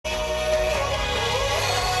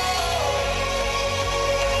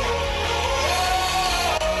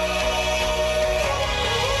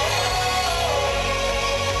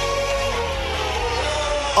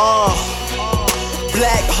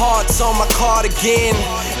hearts on my cardigan.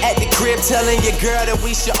 At the crib telling your girl that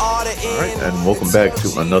we should order in. All right, and welcome back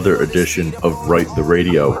to another edition of Right the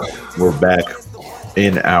Radio. We're back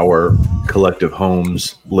in our collective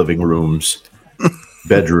homes, living rooms,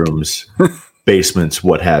 bedrooms, basements,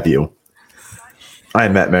 what have you.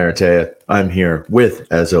 I'm Matt Maratea. I'm here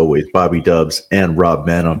with, as always, Bobby Dubs and Rob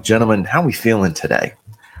Manum. Gentlemen, how are we feeling today?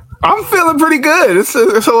 I'm feeling pretty good. It's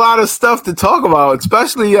a lot of stuff to talk about,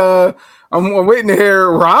 especially I'm waiting to hear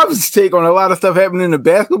Rob's take on a lot of stuff happening in the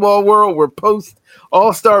basketball world. We're post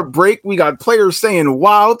All-Star break. We got players saying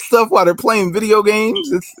wild stuff while they're playing video games.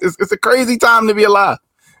 It's a crazy time to be alive.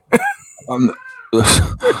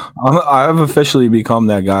 I've officially become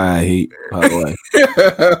that guy I hate, by the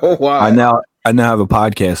way. Wow. I now have a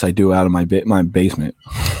podcast I do out of my basement.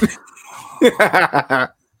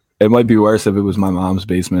 It might be worse if it was my mom's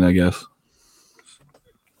basement, I guess.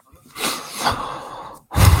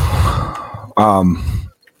 I'm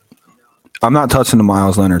not touching the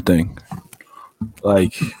Miles Leonard thing.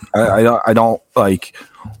 Like, I don't like.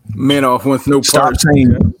 Manoff wants no Stop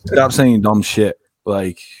saying dumb shit.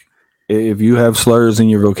 Like, if you have slurs in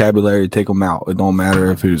your vocabulary, take them out. It don't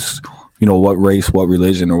matter if it's what race, what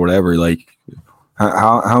religion, or whatever. Like,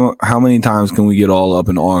 how many times can we get all up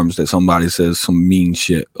in arms that somebody says some mean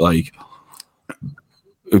shit? Like,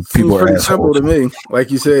 people are pretty simple to me.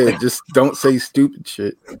 Like you said, just don't say stupid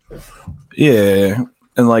shit. Yeah,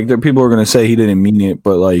 and like there people are gonna say he didn't mean it,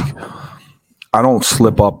 but like I don't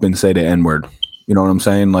slip up and say the N-word. You know what I'm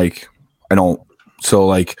saying? Like I don't. So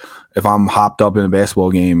like if I'm hopped up in a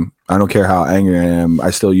basketball game, I don't care how angry I am.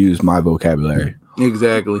 I still use my vocabulary.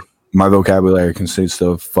 Exactly. My vocabulary consists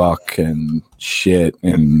of fuck and shit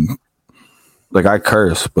and like I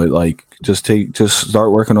curse, but like just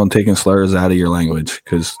start working on taking slurs out of your language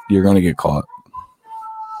because you're gonna get caught.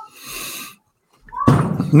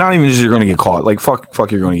 Not even just you're gonna get caught. Like fuck,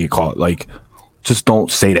 you're gonna get caught. Like just don't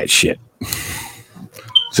say that shit.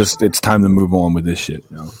 It's time to move on with this shit.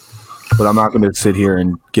 But I'm not gonna sit here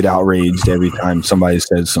and get outraged every time somebody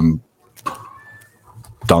says some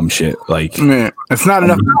dumb shit. Like man, it's not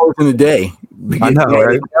enough hours in a day. I know,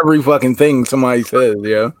 right? Every fucking thing somebody says,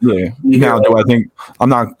 yeah. Now, do I think I'm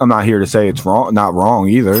not here to say it's wrong? Not wrong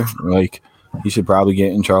either. Like he should probably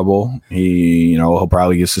get in trouble. He'll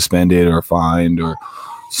probably get suspended or fined or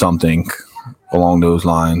something along those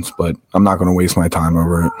lines. But I'm not going to waste my time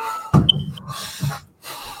over it.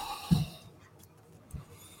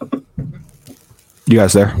 You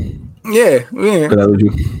guys there? Yeah. Did I lose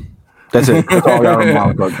you? That's it. That's all I got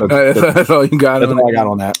on that. That's all you got. That's all I got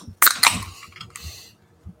on that.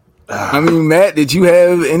 I mean, Matt, did you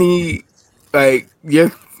have any like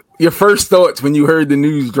your first thoughts when you heard the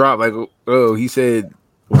news drop? Like, oh, he said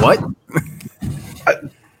what?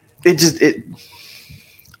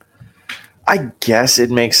 I guess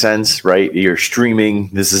it makes sense, right? You're streaming.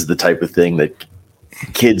 This is the type of thing that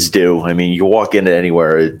kids do. I mean, you walk into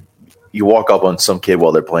anywhere, you walk up on some kid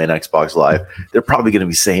while they're playing Xbox Live, they're probably going to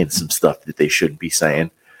be saying some stuff that they shouldn't be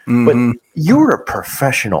saying. Mm-hmm. But you're a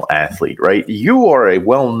professional athlete, right? You are a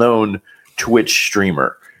well-known Twitch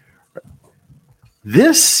streamer.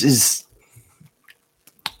 This is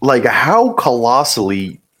like, how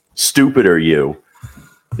colossally stupid are you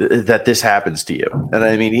that this happens to you? And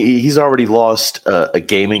I mean, he's already lost a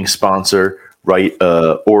gaming sponsor, right?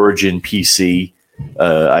 Origin PC,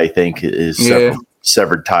 I think, is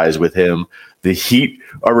severed ties with him. The Heat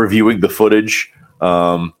are reviewing the footage.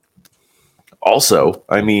 Also,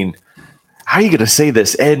 I mean, how are you going to say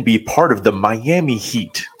this and be part of the Miami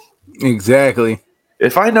Heat? Exactly.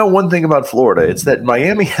 If I know one thing about Florida, it's that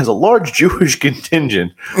Miami has a large Jewish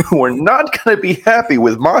contingent who are not going to be happy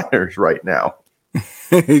with minors right now.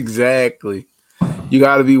 Exactly. You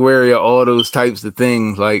got to be wary of all those types of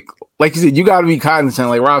things. Like you said, you got to be cognizant.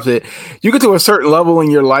 Like Rob said, you get to a certain level in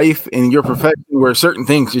your life and your profession where certain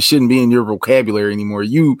things just shouldn't be in your vocabulary anymore.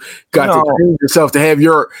 You got to train yourself to have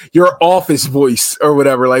your office voice or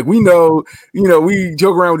whatever. Like we know, we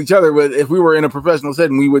joke around with each other, but if we were in a professional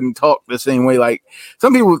setting, we wouldn't talk the same way. Like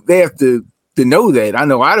some people, they have to know that. I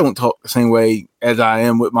know I don't talk the same way as I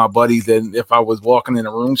am with my buddies. And if I was walking in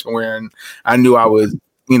a room somewhere and I knew I was,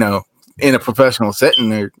 in a professional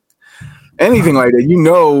setting or anything like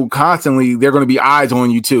that, constantly there are going to be eyes on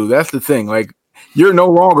you too. That's the thing. Like you're no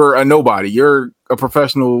longer a nobody. You're a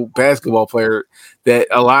professional basketball player that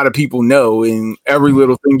a lot of people know, and every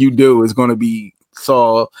little thing you do is going to be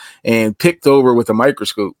saw and picked over with a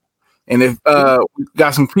microscope. And if we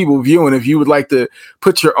got some people viewing, if you would like to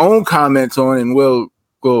put your own comments on, and we'll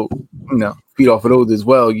go, feed off of those as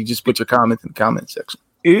well, you just put your comments in the comment section.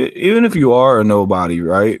 Even if you are a nobody,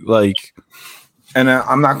 right? Like And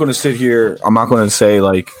I'm not going to sit here. I'm not going to say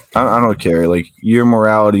like I don't care. Like your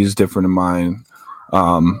morality is different than mine.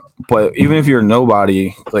 But even if you're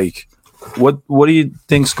nobody, like what do you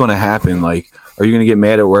think's going to happen? Like, are you going to get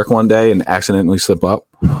mad at work one day and accidentally slip up?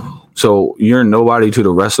 So you're nobody to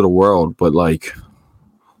the rest of the world. But like,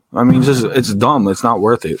 I mean, just it's dumb. It's not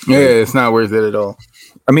worth it. Yeah, it's not worth it at all.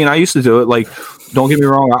 I mean, I used to do it. Like, don't get me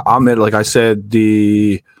wrong. I'll admit, like I said,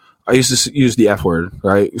 I used to use the F word,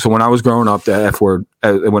 right? So when I was growing up, the F word,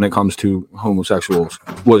 when it comes to homosexuals,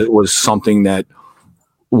 was something that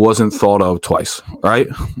wasn't thought of twice, right?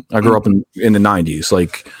 I grew up in the 90s,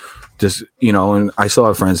 like just, and I still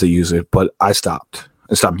have friends that use it, but I stopped.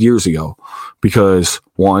 I stopped years ago because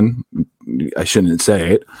one, I shouldn't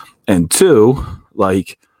say it, and two,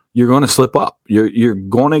 like you're going to slip up. You're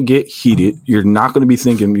going to get heated. You're not going to be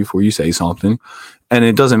thinking before you say something, and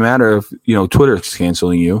it doesn't matter if Twitter's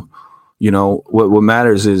canceling you. What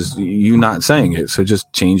matters is you not saying it. So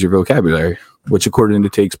just change your vocabulary, which according to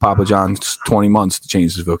takes Papa John's 20 months to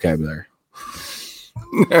change his vocabulary.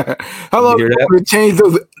 How long to change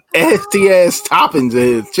those STS toppings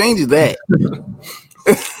is? Change that.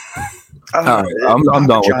 All right, I'm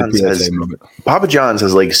done with the PSA movement. Papa John's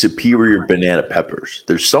has like superior banana peppers.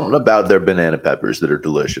 There's something about their banana peppers that are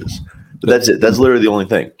delicious. But that's it. That's literally the only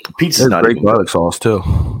thing. Pizza's not great even garlic sauce too.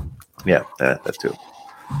 Yeah, that too.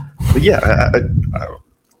 But yeah,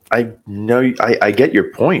 I know I get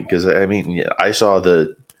your point because I mean I saw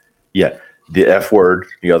the F word,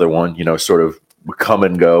 the other one, sort of come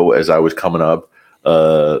and go as I was coming up.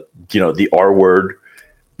 The R word.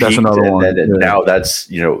 That's another one. And now that's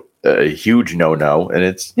a huge no, and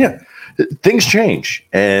it's things change,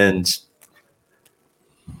 and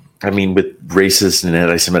I mean with racist and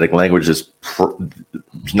anti-Semitic language, it's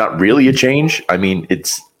not really a change. I mean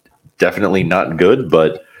it's definitely not good,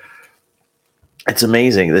 but it's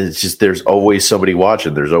amazing. It's just there's always somebody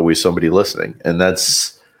watching, there's always somebody listening, and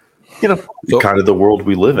that's kind of the world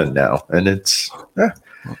we live in now, and it's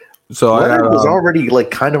So Leonard was already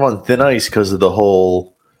like kind of on thin ice because of the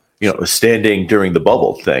whole standing during the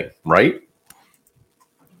bubble thing, right?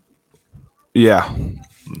 Yeah.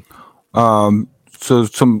 So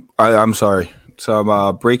I'm sorry.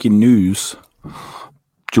 Some breaking news.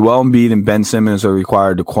 Joel Embiid and Ben Simmons are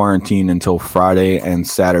required to quarantine until Friday and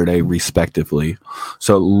Saturday, respectively.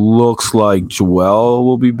 So it looks like Joel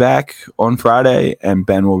will be back on Friday and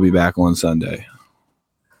Ben will be back on Sunday.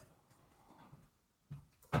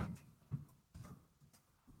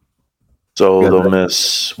 So they'll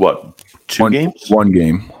miss what? Two games? One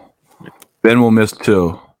game. Ben will miss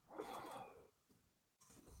 2.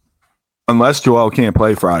 Unless Joel can't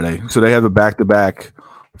play Friday. So they have a back-to-back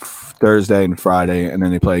Thursday and Friday, and then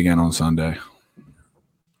they play again on Sunday.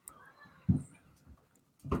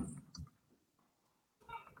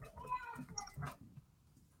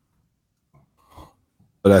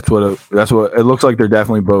 But that's what it looks like. They're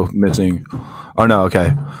definitely both missing. Oh no,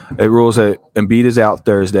 okay. It rules that Embiid is out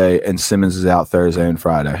Thursday and Simmons is out Thursday and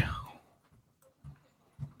Friday.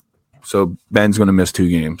 So Ben's going to miss 2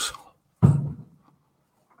 games. You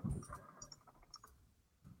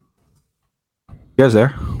guys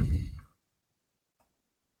there?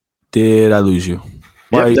 Did I lose you?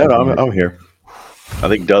 Yeah, I'm here. I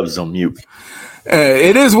think Dub's on mute.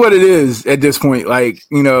 It is what it is at this point. Like,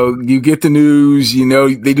 you get the news,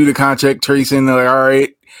 they do the contact tracing. They're like, all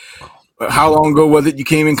right, how long ago was it you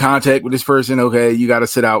came in contact with this person? Okay, you got to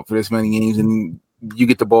sit out for this many games, and you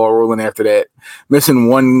get the ball rolling after that. Missing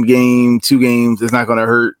 1 game, 2 games is not going to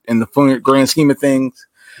hurt in the grand scheme of things.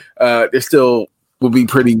 They still will be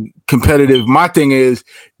pretty competitive. My thing is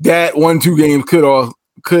that 1-2 games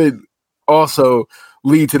could also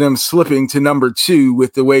lead to them slipping to number 2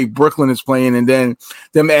 with the way Brooklyn is playing, and then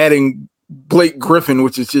them adding Blake Griffin,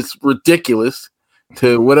 which is just ridiculous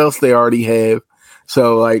to what else they already have.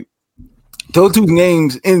 So, like, those 2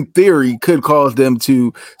 games, in theory, could cause them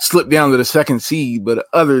to slip down to the 2nd seed. But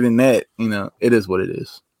other than that, it is what it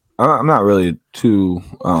is. I'm not really too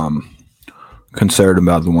concerned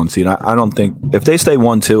about the 1 seed. I don't think if they stay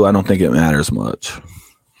 1-2, I don't think it matters much.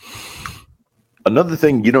 Another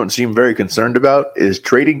thing you don't seem very concerned about is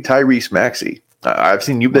trading Tyrese Maxey. I've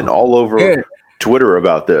seen you've been all over Twitter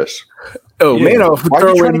about this. Oh, man, I'm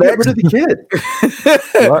trying to get rid of the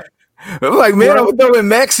kid. What? I'm like, man, I'm throwing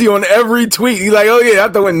Maxey on every tweet. He's like, oh, yeah,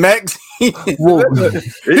 I'm throwing Maxey. It's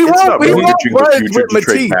not really that you can future to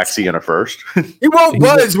trade Maxey in a first. He won't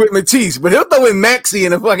budge with Matisse, but he'll throw in Maxey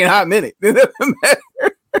in a fucking hot minute.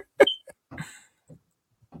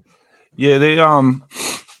 Yeah, they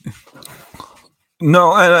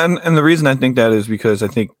no, and the reason I think that is because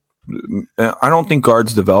I don't think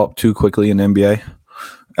guards develop too quickly in the NBA.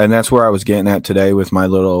 And that's where I was getting at today with my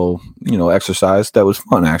little, exercise. That was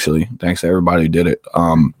fun, actually. Thanks to everybody who did it.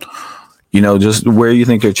 Just where you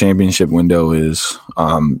think your championship window is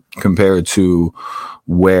compared to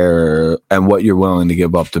where and what you're willing to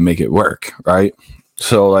give up to make it work, right?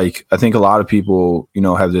 So, like, I think a lot of people,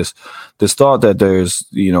 have this thought that there's,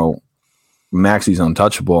 Maxey's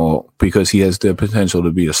untouchable because he has the potential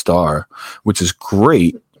to be a star, which is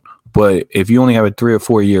great. But if you only have a 3 or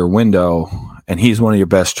 4 year window and he's one of your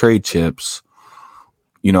best trade chips,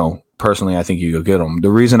 personally, I think you go get him. The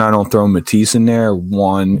reason I don't throw Matisse in there,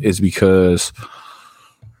 one, is because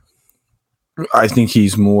I think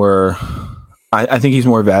he's more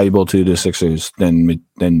valuable to the Sixers than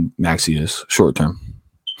Maxey is short term.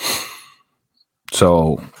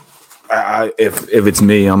 So, if it's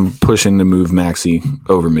me, I'm pushing to move Maxey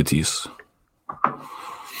over Matisse.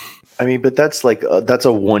 I mean, but that's that's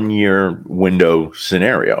a 1 year window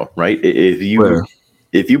scenario, right? If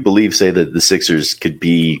you believe, say, that the Sixers could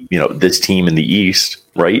be, this team in the East,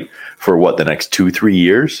 right, for the next 2-3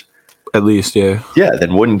 years, at least, yeah,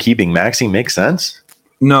 then wouldn't keeping Maxey make sense?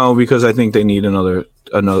 No, because I think they need another.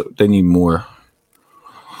 They need more.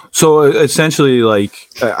 So essentially,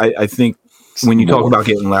 I think when you talk about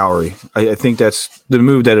getting Lowry, I think that's the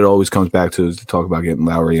move that it always comes back to is to talk about getting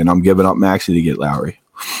Lowry, and I'm giving up Maxey to get Lowry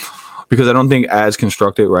because I don't think as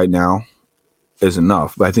constructed right now is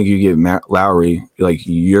enough. But I think you get Lowry,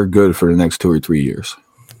 you're good for the next 2 or 3 years.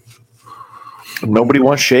 Nobody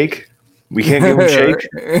wants Shake. We can't give him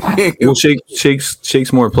Shake. Well,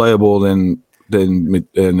 Shake's more playable than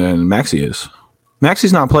Maxey is.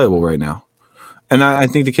 Maxey's not playable right now, and I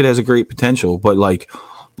think the kid has a great potential. But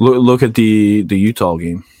look at the Utah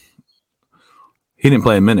game. He didn't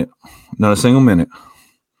play a minute, not a single minute.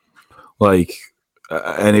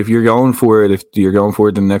 And if you're going for it,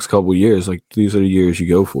 the next couple of years, these are the years you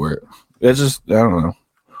go for it. It's just I don't know.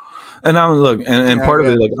 And part of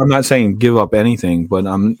it, I'm not saying give up anything, but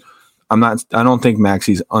I'm not. I don't think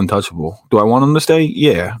Maxey's untouchable. Do I want him to stay?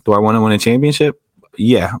 Yeah. Do I want to win a championship?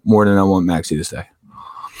 Yeah, more than I want Maxey to stay.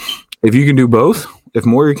 If you can do both, if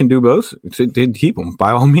Morey can do both, then keep him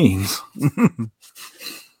by all means.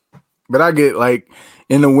 But I get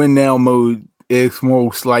in the win now mode, it's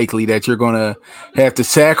most likely that you're gonna have to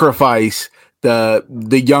sacrifice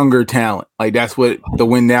the younger talent. That's what the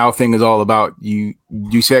win now thing is all about. You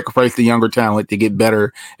sacrifice the younger talent to get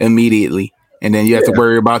better immediately. And then you have to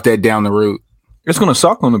worry about that down the road. It's going to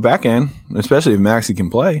suck on the back end, especially if Maxey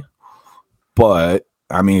can play. But,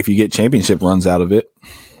 I mean, if you get championship runs out of it,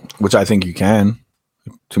 which I think you can,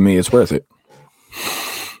 to me, it's worth it.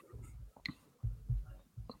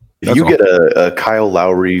 If you get a Kyle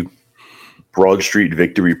Lowry Broad Street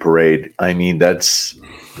victory parade, I mean, that's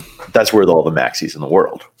worth all the Maxies in the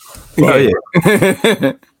world. Oh,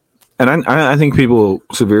 yeah. And I think people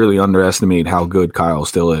severely underestimate how good Kyle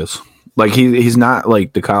still is. He's not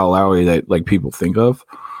the Kyle Lowry that people think of,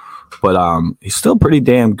 but he's still pretty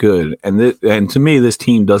damn good. And to me, this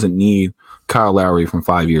team doesn't need Kyle Lowry from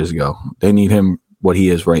 5 years ago. They need him what he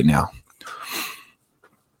is right now.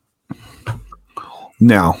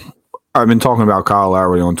 Now, I've been talking about Kyle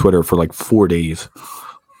Lowry on Twitter for 4 days,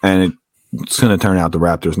 and it's going to turn out the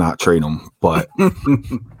Raptors not trade him. But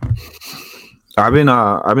I've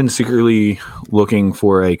been secretly looking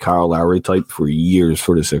for a Kyle Lowry type for years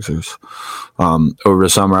for the Sixers. Over the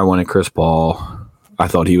summer, I wanted Chris Paul. I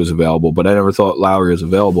thought he was available, but I never thought Lowry was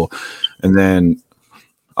available. And then,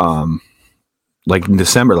 in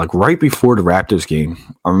December, right before the Raptors game,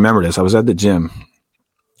 I remember this. I was at the gym,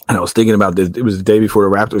 and I was thinking about this. It was the day before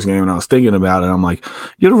the Raptors game, and I was thinking about it. I'm like,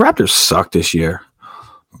 the Raptors suck this year.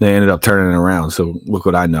 They ended up turning it around, so look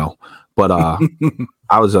what I know. But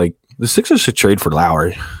I was like, the Sixers should trade for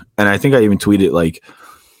Lowry, and I think I even tweeted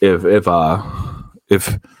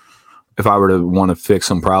if I were to want to fix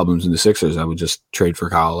some problems in the Sixers, I would just trade for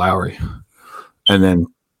Kyle Lowry, and then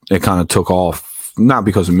it kind of took off, not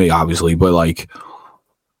because of me, obviously, but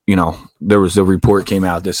there was a report came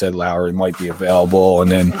out that said Lowry might be available, and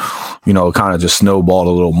then it kind of just snowballed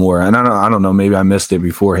a little more. And I don't know, maybe I missed it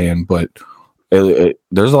beforehand, but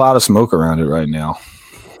there's a lot of smoke around it right now.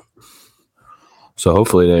 So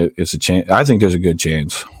hopefully it's a chance. I think there's a good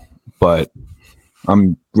chance, but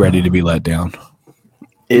I'm ready to be let down.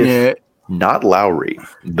 If not Lowry,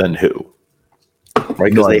 then who?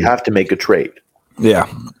 Right? Because they have to make a trade. Yeah.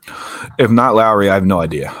 If not Lowry, I have no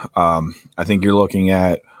idea. I think you're looking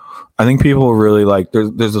at – I think people really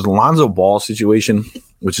there's this Lonzo Ball situation,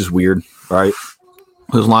 which is weird, right?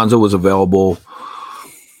 Because Lonzo was available,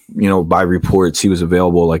 by reports, he was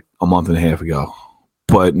available a month and a half ago.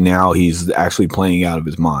 But now he's actually playing out of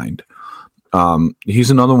his mind.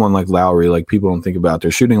 He's another one like Lowry. Like people don't think about.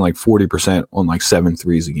 They're shooting like 40% on like 7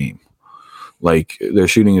 threes a game. Like their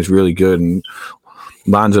shooting is really good, and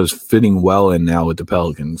Lonzo's fitting well in now with the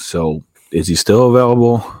Pelicans. So is he still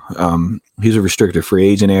available? He's a restricted free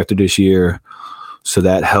agent after this year, so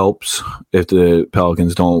that helps if the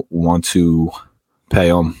Pelicans don't want to pay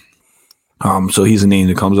him. So he's a name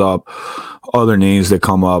that comes up. Other names that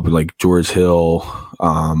come up like George Hill.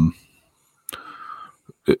 I'll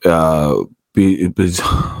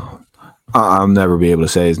never be able to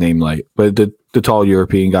say his name, like, but the tall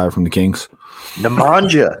European guy from the Kings.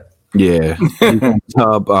 Nemanja. Yeah.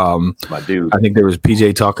 My dude. I think there was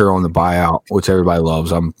PJ Tucker on the buyout, which everybody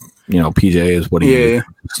loves. PJ is what he is.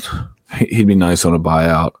 He'd be nice on a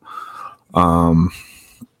buyout. I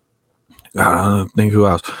don't think who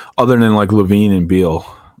else other than like Levine and Beal.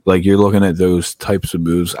 Like you're looking at those types of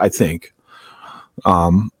moves, I think.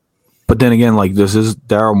 But then again, like this is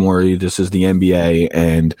Daryl Morey, this is the NBA,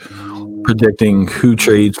 and predicting who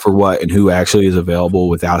trades for what and who actually is available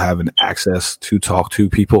without having access to talk to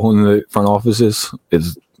people in the front offices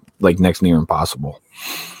is like next near impossible.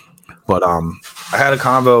 But I had a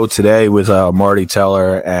convo today with Marty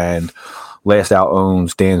Teller and Last Out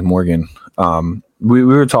Owns Dan Morgan. We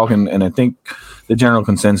were talking, and I think the general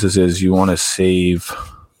consensus is you want to save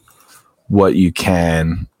what you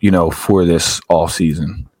can, for this off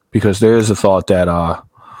season, because there is a thought that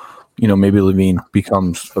maybe Levine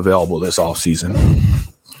becomes available this offseason.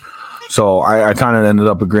 So I kind of ended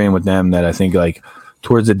up agreeing with them that I think like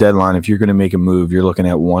towards the deadline, if you're going to make a move, you're looking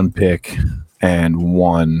at one pick and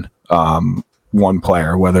one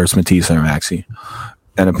player, whether it's Matisse or Maxey.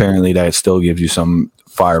 And apparently that still gives you some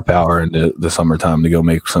firepower in the summertime to go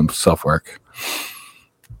make some stuff work.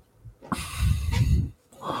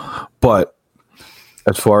 But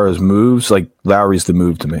as far as moves, like Lowry's the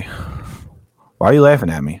move to me. Why are you laughing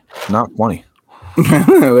at me? Not funny.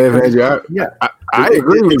 Laughing at you. I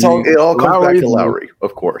agree with you. It all comes back to Lowry,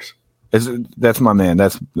 of course. That's my man.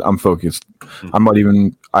 I'm focused. I'm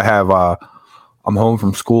home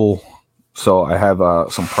from school, so I have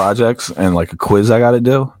some projects and like a quiz I got to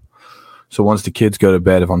do. So once the kids go to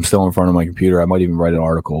bed, if I'm still in front of my computer, I might even write an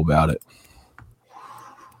article about it,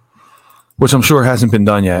 which I'm sure hasn't been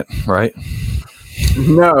done yet, right?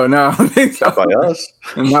 No. Not by us.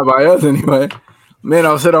 Not by us anyway. Man,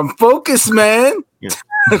 I said I'm focused, man. Yeah.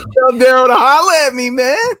 Tell Daryl to holler at me,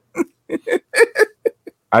 man.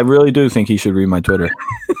 I really do think he should read my Twitter.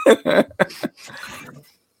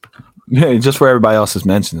 Yeah, just for everybody else's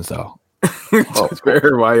mentions, though. Just for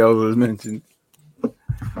everybody else's mentions.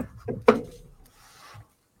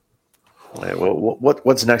 Right, well,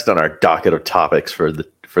 what's next on our docket of topics for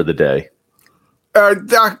the day?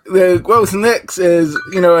 What's next is,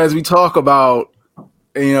 as we talk about,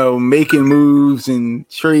 making moves and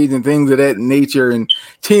trades and things of that nature and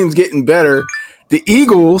teams getting better, the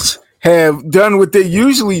Eagles have done what they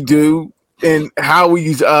usually do in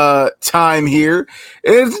Howie's time here,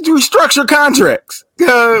 is to restructure contracts,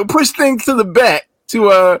 push things to the back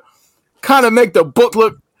to kind of make the book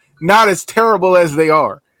look not as terrible as they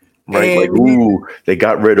are. Right, they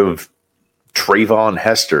got rid of Trayvon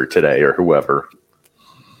Hester today or whoever.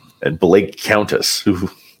 And Blake Countess, who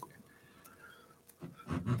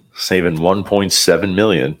saving $1.7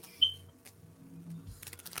 million.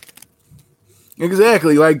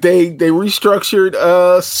 Exactly. Like they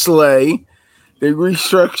restructured Slay. They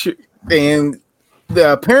restructured, and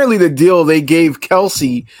apparently the deal they gave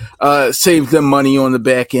Kelsey saved them money on the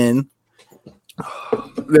back end.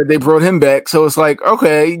 That they brought him back. So it's like,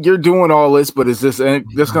 okay, you're doing all this, but is this going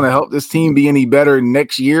to help this team be any better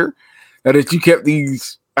next year? That you kept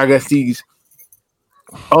these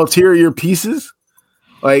ulterior pieces,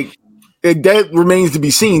 like that remains to be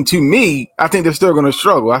seen. To me, I think they're still going to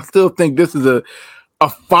struggle. I still think this is a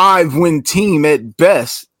 5-win team at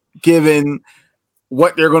best, given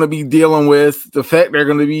what they're going to be dealing with, the fact they're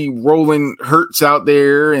going to be rolling Hurts out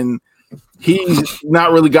there, and he's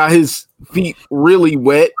not really got his feet really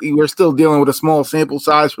wet. We're still dealing with a small sample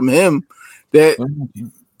size from him. This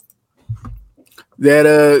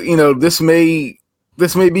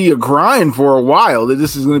may be a grind for a while, that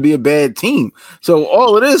this is going to be a bad team. So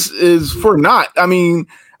all of this is for naught. I mean,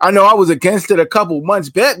 I know I was against it a couple months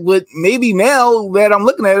back, but maybe now that I'm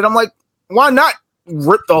looking at it, I'm like, why not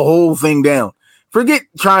rip the whole thing down? Forget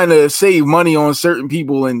trying to save money on certain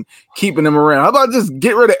people and keeping them around. How about just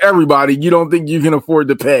get rid of everybody you don't think you can afford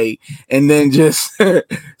to pay and then just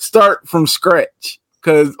start from scratch?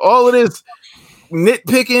 Because all of this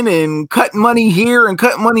nitpicking and cutting money here and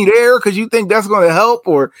cutting money there because you think that's going to help,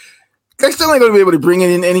 or they still ain't going to be able to bring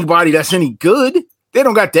in anybody that's any good. They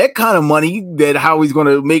don't got that kind of money that Howie's going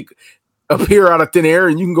to make appear out of thin air,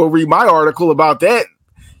 and you can go read my article about that.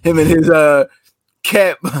 Him and his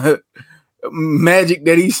cap magic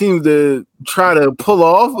that he seems to try to pull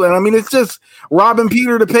off. And I mean, it's just robbing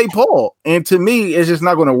Peter to pay Paul. And to me, it's just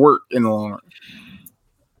not going to work in the long run.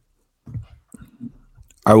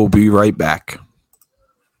 I will be right back.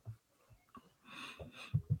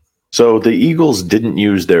 So the Eagles didn't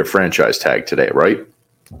use their franchise tag today, right?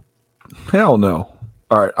 Hell no.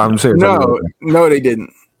 All right, I'm serious. No, they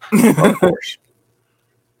didn't. Of course.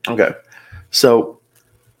 Okay. So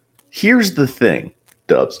here's the thing,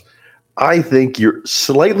 Dubs. I think you're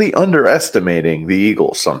slightly underestimating the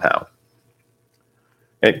Eagles somehow.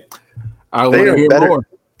 And I want to hear more.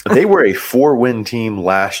 They were a 4-win team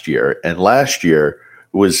last year, and last year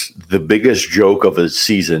was the biggest joke of a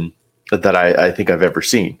season that I think I've ever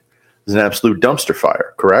seen. It was an absolute dumpster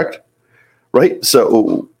fire, correct? Right?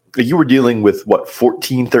 So you were dealing with,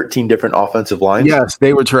 14, 13 different offensive lines? Yes,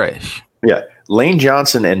 they were trash. Yeah. Lane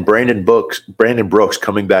Johnson and Brandon Brooks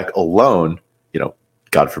coming back alone,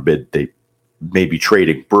 God forbid they may be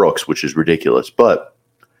trading Brooks, which is ridiculous. But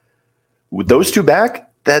with those two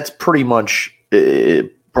back, that's pretty much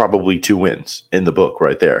probably 2 wins in the book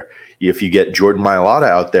right there. If you get Jordan Mailata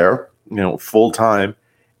out there, full time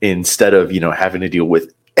instead of, having to deal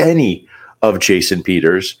with any of Jason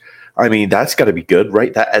Peters, I mean, that's got to be good,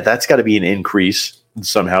 right? That's got to be an increase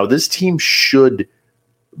somehow. This team should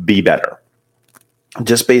be better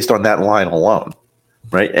just based on that line alone.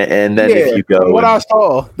 Right. And then if you go. What I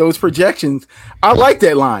saw, those projections, I like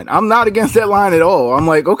that line. I'm not against that line at all. I'm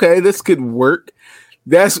like, okay, this could work.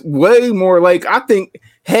 That's way more like, I think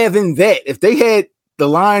having that, if they had the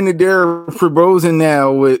line that they're proposing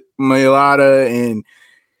now with Mailata and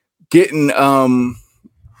getting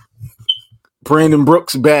Brandon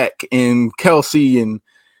Brooks back and Kelsey and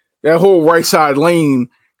that whole right side lane,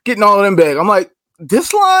 getting all of them back, I'm like,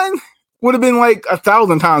 this line would have been like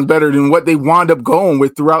 1,000 times better than what they wound up going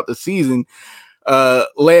with throughout the season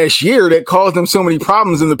last year that caused them so many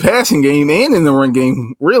problems in the passing game and in the run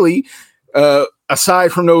game, really,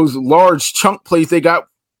 aside from those large chunk plays they got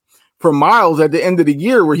from Miles at the end of the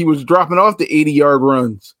year where he was dropping off the 80-yard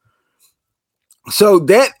runs. So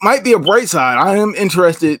that might be a bright side. I am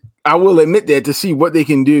interested, I will admit that, to see what they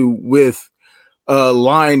can do with a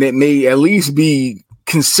line that may at least be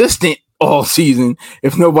consistent all season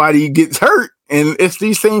if nobody gets hurt. And it's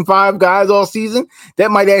these same 5 guys all season, that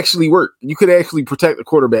might actually work. You could actually protect the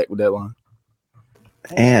quarterback with that line.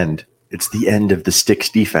 And it's the end of the sticks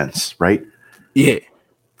defense, right? Yeah.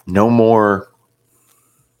 No more.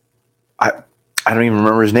 I don't even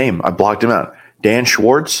remember his name. I blocked him out. Dan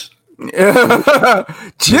Schwartz. Schwartz.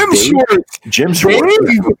 Jim Schwartz.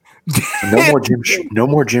 No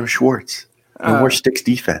more Jim Schwartz. No more sticks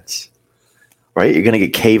defense. Right? You're going to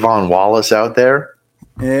get Kayvon Wallace out there.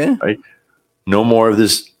 Yeah. Right? No more of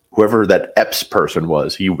this, whoever that Epps person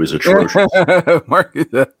was. He was atrocious.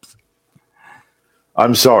 Marcus Epps.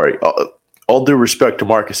 I'm sorry. All due respect to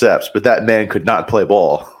Marcus Epps, but that man could not play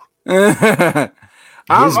ball.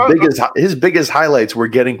 His biggest highlights were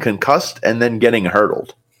getting concussed and then getting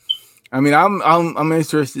hurdled. I mean, I'm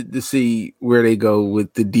interested to see where they go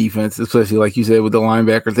with the defense, especially like you said with the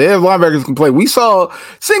linebackers. They have linebackers can play. We saw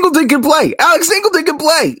Singleton can play. Alex Singleton can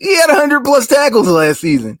play. He had 100+ tackles last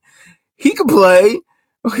season. He can play.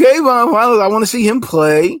 Okay, well, I want to see him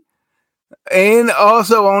play, and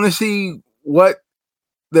also I want to see what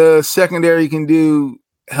the secondary can do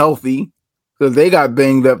healthy because they got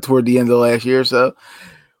banged up toward the end of last year. So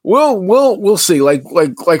we'll see. Like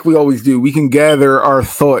we always do, we can gather our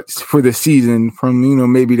thoughts for the season from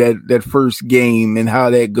maybe that first game and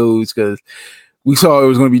how that goes because we saw it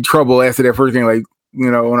was going to be trouble after that first game. Like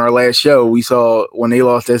on our last show, we saw when they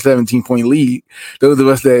lost that 17-point lead. Those of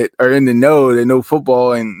us that are in the know that know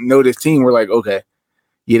football and know this team, we're like, okay,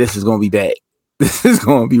 yeah, this is going to be bad. This is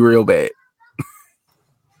going to be real bad.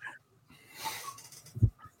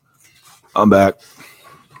 I'm back.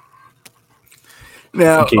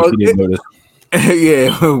 Now, in case you didn't notice.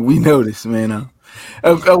 Yeah, we noticed, man.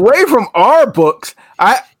 Away from our books,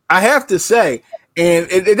 I have to say, and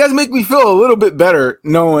it does make me feel a little bit better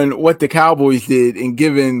knowing what the Cowboys did and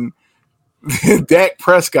giving Dak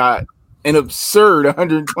Prescott an absurd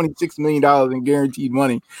 $126 million in guaranteed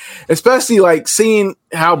money, especially like seeing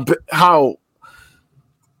how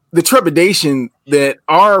the trepidation that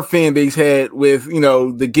our fan base had with,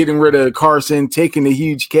 the getting rid of Carson, taking the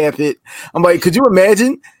huge cap hit. I'm like, could you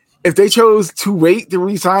imagine if they chose to wait to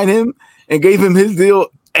re-sign him and gave him his deal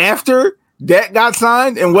after that got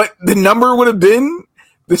signed and what the number would have been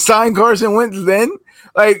to sign Carson Wentz then?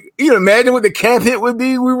 Like, you imagine what the cap hit would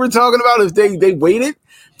be we were talking about if they waited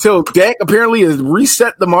till Dak apparently has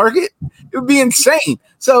reset the market. It would be insane.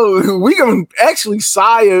 So we can actually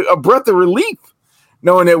sigh a breath of relief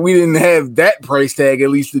knowing that we didn't have that price tag at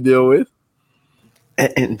least to deal with.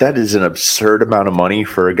 And that is an absurd amount of money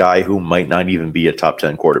for a guy who might not even be a top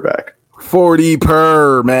 10 quarterback. 40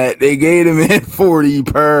 per, Matt. They gave him in 40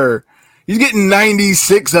 per. He's getting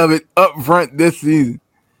 96 of it up front this season.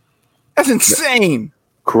 That's insane.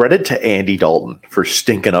 Credit to Andy Dalton for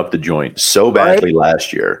stinking up the joint so badly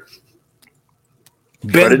last year.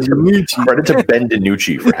 Credit to Ben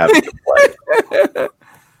DiNucci for having to play.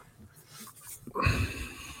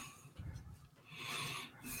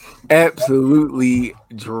 Absolutely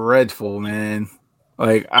dreadful, man.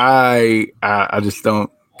 Like I just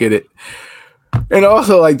don't get it. And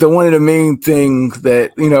also, like, one of the main things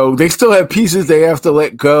that, you know, they still have pieces they have to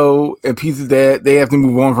let go and pieces that they have to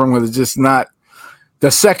move on from, because it's just not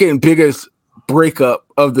the second biggest breakup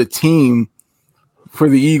of the team for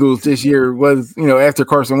the Eagles this year was, you know, after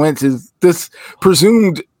Carson Wentz, is this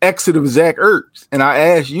presumed exit of Zach Ertz. And I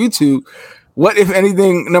asked you two, what, if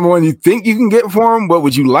anything, number one, you think you can get for him? What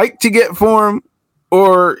would you like to get for him?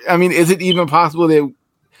 Or, I mean, is it even possible that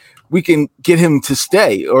we can get him to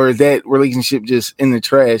stay, or is that relationship just in the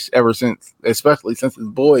trash ever since, especially since his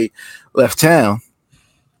boy left town?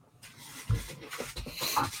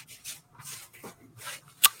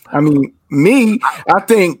 I mean, I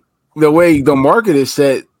think the way the market is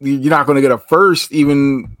set, you're not going to get a first,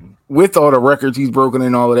 even with all the records he's broken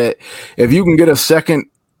and all of that. If you can get a second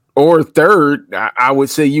or third, I would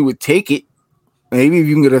say you would take it. Maybe if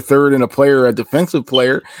you can get a third and a defensive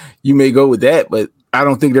player, you may go with that, but I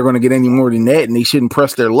don't think they're going to get any more than that, and they shouldn't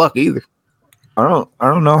press their luck either. I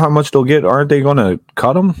don't know how much they'll get. Aren't they going to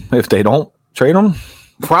cut him if they don't trade him?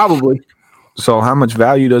 Probably. So how much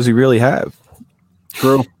value does he really have?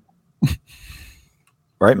 True.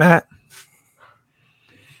 Right, Matt?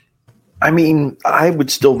 I mean, I would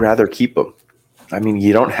still rather keep him. I mean,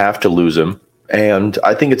 you don't have to lose him, and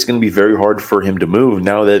I think it's going to be very hard for him to move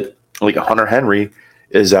now that, like, Hunter Henry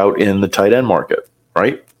is out in the tight end market,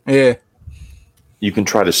 right? Yeah. You can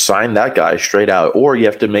try to sign that guy straight out, or you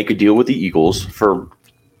have to make a deal with the Eagles for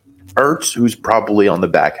Ertz, who's probably on the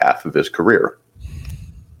back half of his career.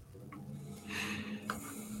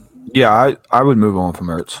 Yeah, I would move on from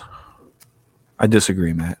Ertz. I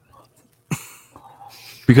disagree, Matt.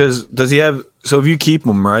 Because does he have – so if you keep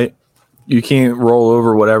him, right, you can't roll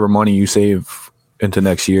over whatever money you save into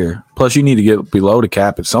next year. Plus, you need to get below the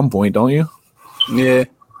cap at some point, don't you? Yeah.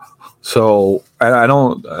 So I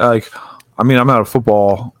don't – like – I mean, I'm not a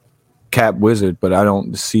football cap wizard, but I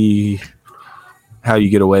don't see how you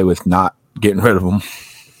get away with not getting rid of them.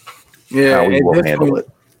 Yeah, how we will handle it.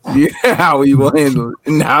 Yeah, how we will handle it,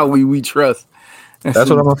 and how we trust. That's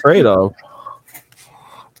what I'm afraid of.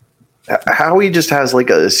 Howie just has like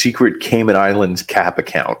a secret Cayman Islands cap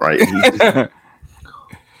account, right?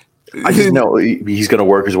 I just know he's going to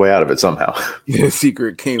work his way out of it somehow. Yeah,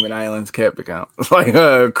 secret Cayman Islands cap account. It's like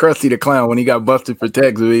Krusty the Clown when he got busted for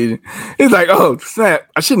tax evasion. He's like, oh, snap.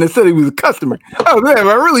 I shouldn't have said he was a customer. Oh, man,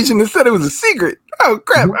 I really shouldn't have said it was a secret. Oh,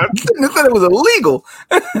 crap. I shouldn't have said it was illegal.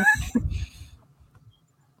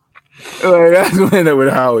 Like, that's what I ended up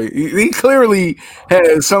with Howie. He clearly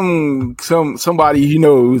has somebody he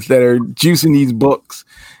knows that are juicing these books,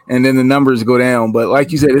 and then the numbers go down. But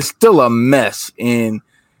like you said, it's still a mess, and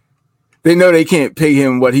they know they can't pay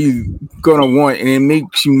him what he's going to want, and it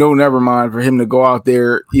makes you know never mind for him to go out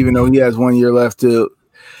there, even though he has 1 year left, to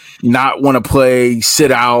not want to play,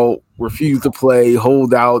 sit out, refuse to play,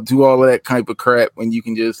 hold out, do all of that type of crap when you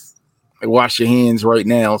can just wash your hands right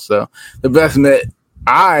now. So the best bet,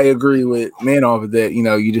 I agree with Manoff, of that, you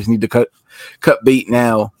know, you just need to cut bait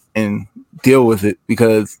now and deal with it,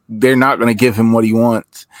 because they're not going to give him what he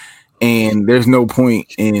wants, and there's no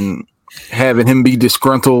point in having him be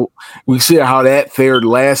disgruntled. We see how that fared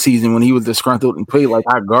last season when he was disgruntled and played like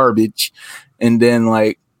hot garbage, and then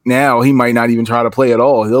like now he might not even try to play at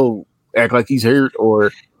all. He'll act like he's hurt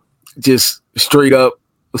or just straight up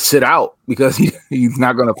sit out because he's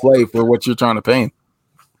not going to play for what you're trying to pay him.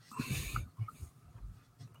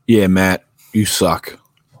 Yeah, Matt, you suck.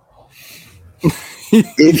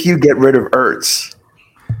 If you get rid of Ertz,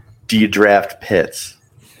 do you draft Pitts?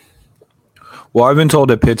 Well, I've been told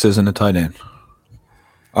that Pitts isn't a tight end.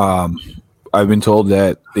 I've been told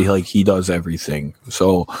that he does everything,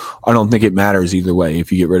 so I don't think it matters either way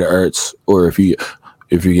if you get rid of Ertz or if you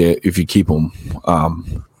keep him.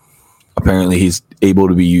 Apparently, he's able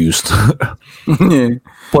to be used.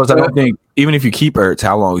 Plus, I don't think even if you keep Ertz,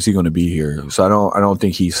 how long is he going to be here? So I don't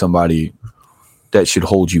think he's somebody that should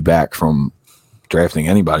hold you back from drafting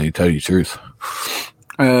anybody, to tell you the truth.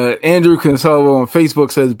 Andrew Consalvo on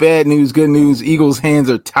Facebook says, bad news, good news. Eagles' hands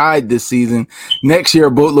are tied this season. Next year,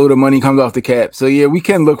 a boatload of money comes off the cap. So, yeah, we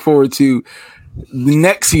can look forward to the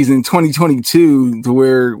next season, 2022, to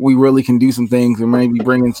where we really can do some things and maybe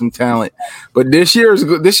bring in some talent. But this year is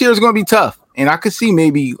going to be tough. And I could see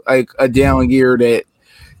maybe like a down year that,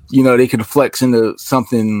 you know, they could flex into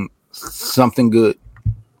something good.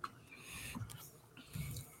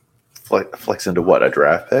 Flex into what? A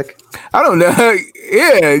draft pick? I don't know.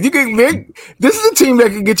 Yeah, you can. This is a team that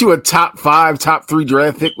can get you a top 5, top 3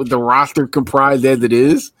 draft pick with the roster comprised as it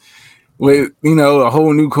is, with, you know, a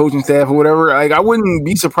whole new coaching staff or whatever. Like, I wouldn't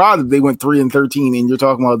be surprised if they went 3-13, and you're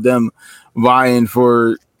talking about them vying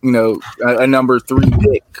for, you know, a number 3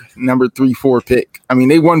 pick, number 3-4 pick. I mean,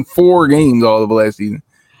 they won 4 games all of last season.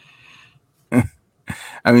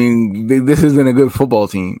 I mean, this isn't a good football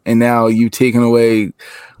team, and now you've taken away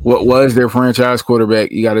what was their franchise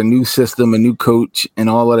quarterback. You got a new system, a new coach, and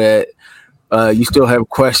all of that. You still have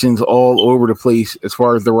questions all over the place as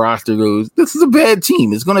far as the roster goes. This is a bad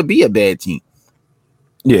team. It's going to be a bad team.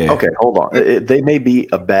 Yeah. Okay, hold on. They may be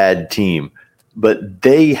a bad team, but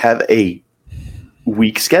they have a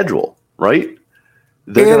weak schedule, right?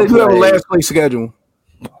 They have a last place schedule.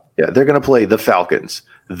 Yeah, they're going to play the Falcons,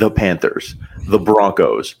 the Panthers, the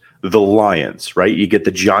Broncos, the Lions, right? You get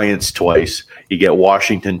the Giants twice. You get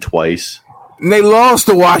Washington twice. And they lost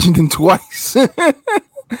to Washington twice.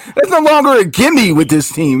 That's no longer a gimme with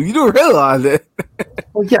this team. You don't realize that.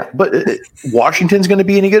 Well, yeah, but Washington's going to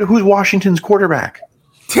be any good? Who's Washington's quarterback?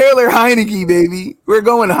 Taylor Heineke, baby. We're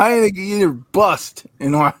going Heineke, either bust.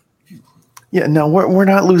 Yeah, no, we're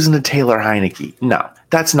not losing to Taylor Heineke. No,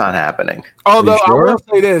 that's not happening. Although sure? I will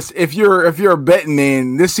say this: if you're a betting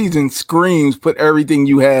man, this season screams put everything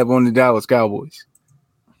you have on the Dallas Cowboys.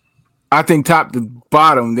 I think top to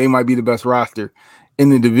bottom, they might be the best roster in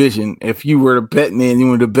the division. If you were a bet man, you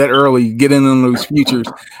wanted to bet early, get in on those futures.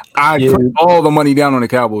 I'd put all the money down on the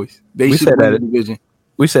Cowboys. They should win the division.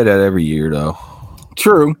 We say that every year, though.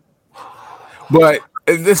 True, but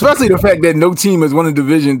especially the fact that no team has won a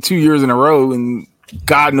division 2 years in a row, and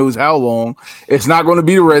God knows how long. It's not going to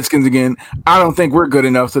be the Redskins again. I don't think we're good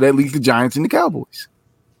enough, so that leaves the Giants and the Cowboys.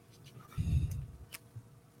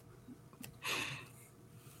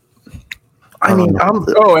 I mean, I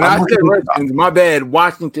said Redskins. My bad.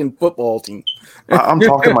 Washington football team. I'm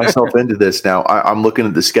talking myself into this now. I'm looking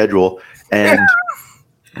at the schedule, and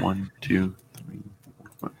 1, 2, 3,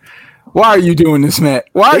 4. Why are you doing this, Matt?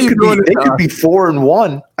 Why are you doing this? They could be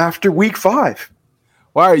 4-1 after week 5.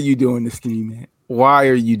 Why are you doing this to me, Matt? Why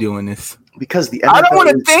are you doing this? Because the NFL I don't want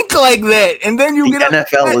to think like that, and then you get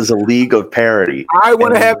NFL is a league of parity. I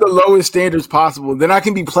want to have the lowest standards possible. Then I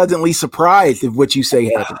can be pleasantly surprised if what you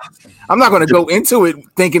say happens. I'm not going to go into it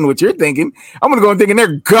thinking what you're thinking. I'm going to go in thinking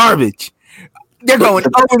they're garbage. They're going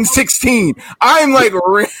 0-16.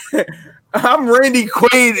 I'm Randy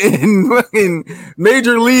Quaid in fucking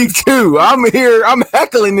Major League 2. I'm here. I'm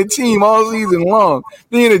heckling the team all season long,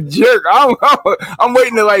 being a jerk. I'm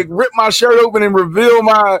waiting to like rip my shirt open and reveal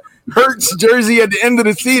my Hurts jersey at the end of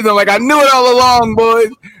the season. Like, I knew it all along, boys.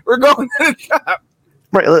 We're going to the top.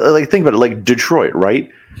 Right. Like, think about it. Like Detroit, right?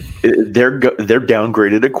 They're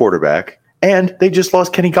downgraded at quarterback, and they just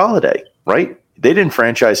lost Kenny Golladay, right? They didn't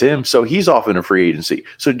franchise him, so he's off in a free agency.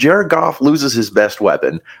 So Jared Goff loses his best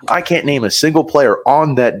weapon. I can't name a single player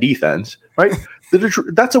on that defense, right?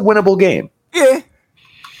 That's a winnable game. Yeah.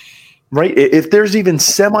 Right? If there's even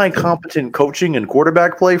semi-competent coaching and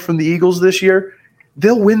quarterback play from the Eagles this year,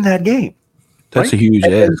 they'll win that game. That's right? a huge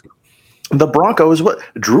edge. The Broncos,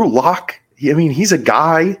 Drew Lock, he's a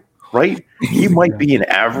guy, right? He might be an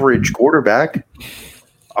average quarterback.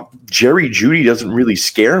 Jerry Jeudy doesn't really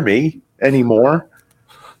scare me anymore.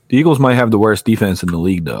 The Eagles might have the worst defense in the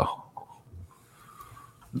league, though.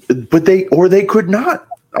 But they could not.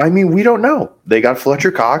 I mean, we don't know. They got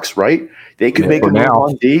Fletcher Cox, right? They could make a move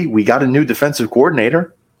on D. We got a new defensive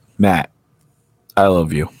coordinator. Matt, I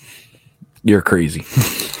love you. You're crazy.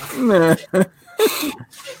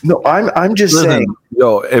 No, I'm just saying.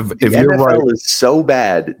 Yo, if the you're NFL right, is so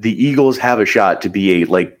bad, the Eagles have a shot to be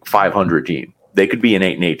a 500 team. They could be an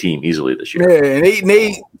 8-8 team easily this year. Yeah, an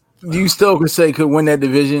 8-8. You still could say could win that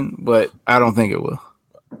division, but I don't think it will.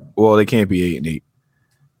 Well, they can't be 8-8.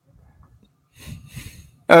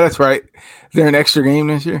 Oh, that's right. They're an extra game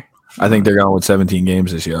this year. I think they're going with 17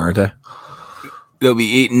 games this year, aren't they? They'll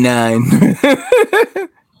be 8-9.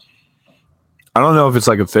 I don't know if it's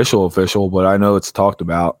like official, but I know it's talked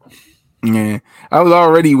about. Yeah, I was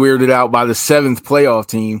already weirded out by the 7th playoff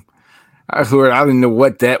team. I swear, I didn't know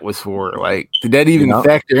what that was for. Like, did that even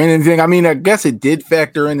factor in anything? I mean, I guess it did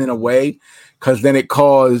factor in a way, because then it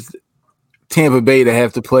caused Tampa Bay to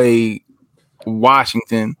have to play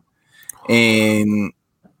Washington, and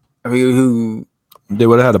I mean, who They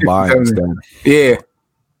would have had a bye instead. Yeah,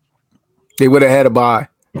 they would have had a bye.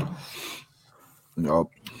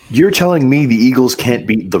 Nope. You're telling me the Eagles can't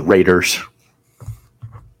beat the Raiders?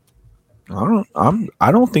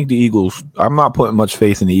 I don't think the Eagles. I'm not putting much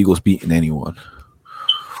faith in the Eagles beating anyone.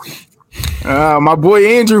 My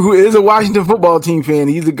boy Andrew, who is a Washington football team fan,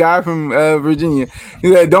 he's a guy from Virginia.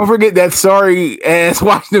 He said, don't forget that sorry ass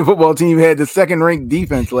Washington football team had the second ranked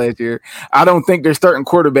defense last year. I don't think their starting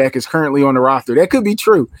quarterback is currently on the roster. That could be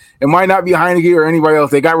true. It might not be Heineke or anybody else.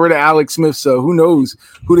 They got rid of Alex Smith, so who knows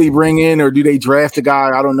who they bring in, or do they draft a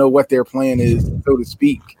guy? I don't know what their plan is, so to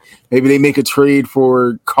speak. Maybe they make a trade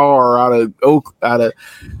for Carr out of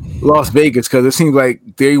Las Vegas, because it seems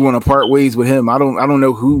like they want to part ways with him. I don't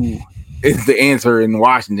know who is the answer in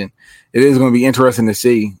Washington. It is going to be interesting to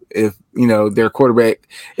see if, their quarterback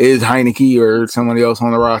is Heineke or somebody else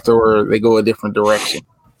on the roster, or they go a different direction.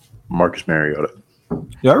 Marcus Mariota.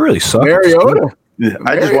 Yeah, that really sucks. Mariota.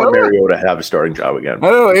 I just want Mariota to have a starting job again. I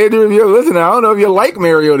know, Andrew, if you're listening, I don't know if you like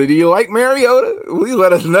Mariota. Do you like Mariota? Please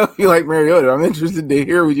let us know if you like Mariota. I'm interested to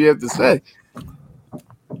hear what you have to say.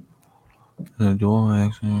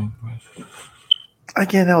 I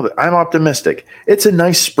can't help it. I'm optimistic. It's a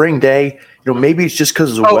nice spring day. Maybe it's just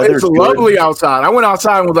because the weather's it's lovely outside. I went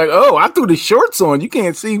outside and was like, I threw the shorts on. You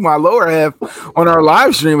can't see my lower half on our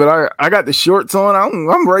live stream, but I got the shorts on.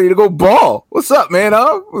 I'm ready to go ball. What's up, man?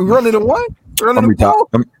 We running the what? I'm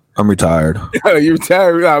retired. You're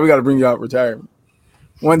retired? Yeah, we got to bring you out retirement.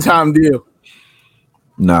 One-time deal.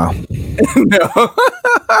 No. No.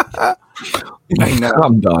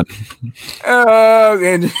 I'm done.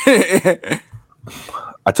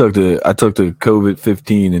 I took the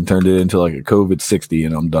COVID-15 and turned it into like a COVID-60,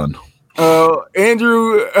 and I'm done.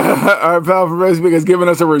 Andrew, our pal from Resnick, has given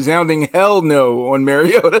us a resounding hell no on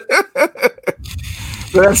Mariota.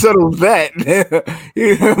 So that settles that.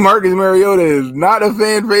 Marcus Mariota is not a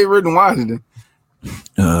fan favorite in Washington.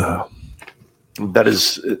 That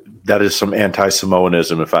is some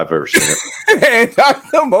anti-Samoanism if I've ever seen it.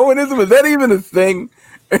 Anti-Samoanism? Is that even a thing?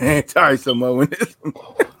 Anti-Samoanism.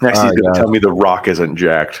 Next, he's going to tell me The Rock isn't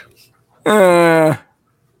jacked. All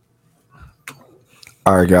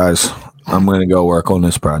right, guys. I'm going to go work on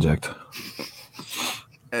this project.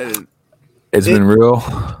 It's been real.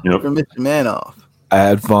 Yep. From Mr. Manoff. I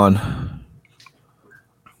had fun.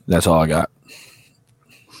 That's all I got.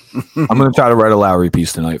 I'm going to try to write a Lowry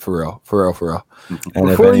piece tonight, for real. And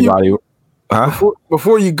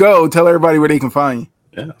Before you go, tell everybody where they can find you.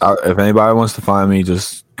 Yeah. If anybody wants to find me,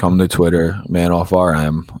 just come to Twitter,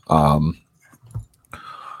 ManoffRM.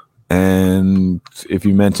 And if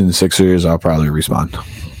you mention Sixers, I'll probably respond.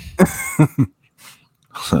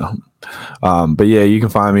 But yeah, you can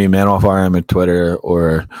find me ManoffRM at Twitter,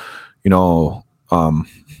 or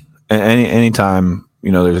anytime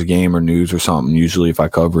there's a game or news or something. Usually, if I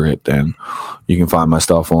cover it, then you can find my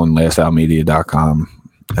stuff on lastoutmedia.com,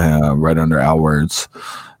 right under Al Words.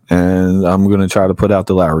 And I'm going to try to put out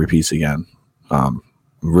the Lowry piece again. I'm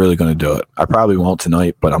really going to do it. I probably won't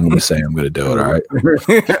tonight, but I'm going to say I'm going to do it. All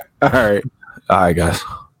right. All right, guys.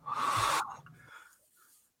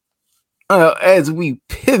 As we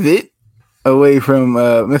pivot away from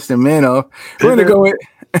Mr. Manoff, we're going to go in.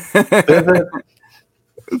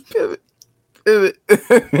 Pivot.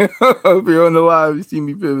 Hope you're on the live. You see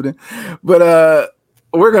me pivoting. But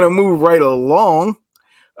we're going to move right along.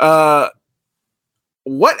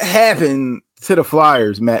 What happened to the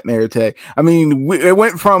Flyers, Matt Meritek? I mean, it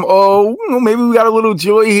went from, maybe we got a little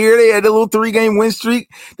joy here. They had a little 3-game win streak.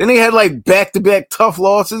 Then they had like back-to-back tough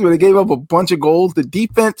losses where they gave up a bunch of goals. The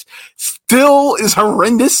defense still is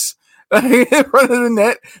horrendous. In front of the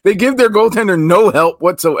net, they give their goaltender no help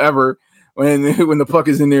whatsoever when the puck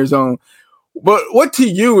is in their zone. But what to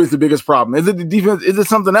you is the biggest problem? Is it the defense? Is it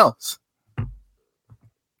something else?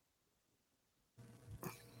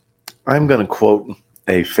 I'm going to quote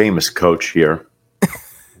a famous coach here.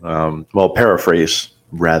 Paraphrase,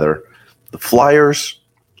 rather. The Flyers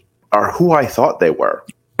are who I thought they were.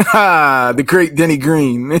 The great Denny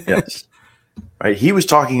Green. Yes. Right. He was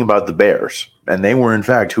talking about the Bears, and they were, in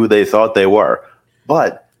fact, who they thought they were.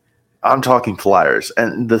 But I'm talking Flyers.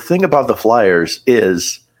 And the thing about the Flyers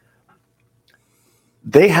is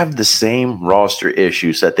they have the same roster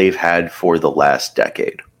issues that they've had for the last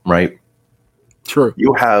decade, right? True.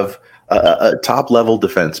 You have a top-level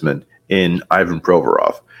defenseman in Ivan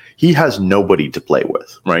Provorov. He has nobody to play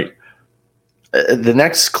with, right? The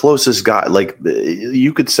next closest guy, like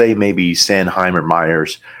you could say maybe Sanheim or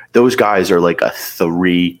Myers, those guys are like a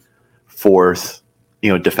 3/4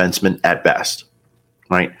 defensemen at best,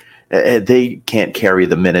 right? They can't carry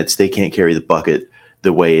the minutes. They can't carry the bucket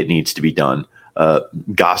the way it needs to be done.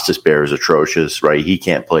 Gostisbehere is atrocious, right? He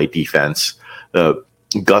can't play defense.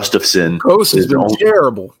 Gustafsson has been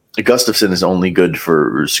terrible. Gustafsson is only good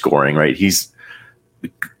for scoring, right? He's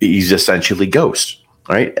essentially Ghost,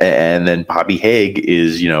 right? And then Bobby Haig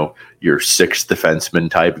is, your sixth defenseman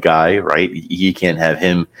type guy, right? You can't have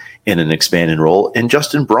him in an expanded role. And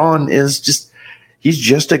Justin Braun he's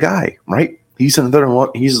just a guy, right? He's another one.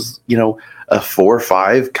 He's, a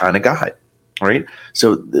 4-5 kind of guy, right?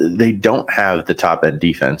 So they don't have the top end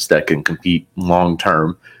defense that can compete long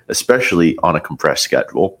term, especially on a compressed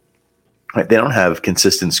schedule. Right? They don't have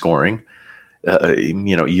consistent scoring.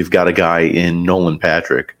 You've got a guy in Nolan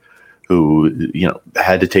Patrick who,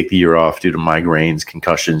 had to take the year off due to migraines,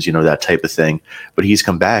 concussions, that type of thing. But he's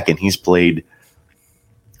come back and he's played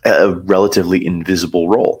a relatively invisible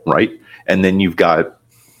role, right? And then you've got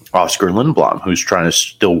Oscar Lindblom, who's trying to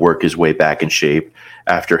still work his way back in shape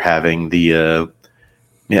after having the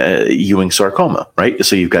Ewing sarcoma, right?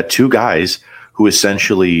 So you've got two guys who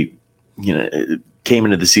essentially, came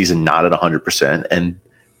into the season not at 100%, and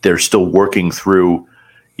they're still working through,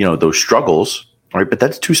 those struggles, right? But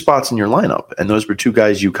that's two spots in your lineup, and those were two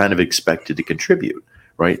guys you kind of expected to contribute,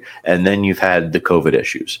 right? And then you've had the COVID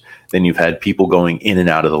issues. Then you've had people going in and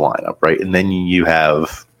out of the lineup, right? And then you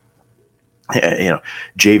have,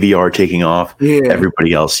 JVR taking off,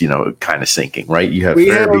 everybody else, kind of sinking, right? You have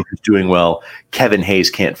Farabee who's doing well. Kevin Hayes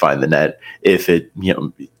can't find the net if it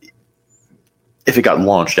got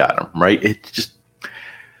launched at him, right? It just,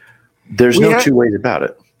 there's no two ways about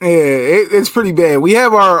it. Yeah, it's pretty bad. We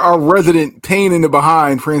have our resident pain in the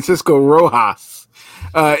behind, Francisco Rojas,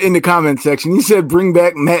 in the comment section. He said, bring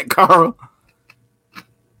back Matt Carl.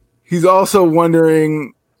 He's also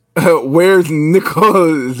wondering, where's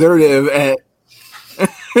Nikola Zerdev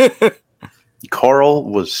at? Carl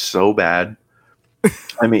was so bad.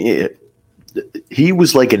 I mean, he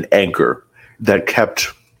was like an anchor that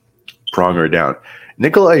kept Pronger down.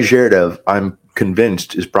 Nikolai Zherdev, I'm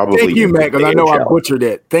convinced, is probably. Thank you, Matt, because I know I butchered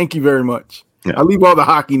it. Thank you very much. Yeah. I leave all the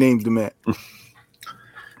hockey names to Matt.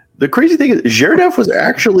 The crazy thing is, Zherdev was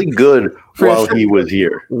actually good while he was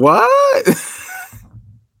here. What?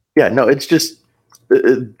 Yeah, no, it's just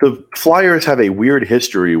the Flyers have a weird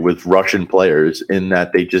history with Russian players in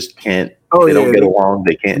that they just can't. They don't get along.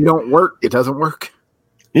 They can't. It don't work. It doesn't work.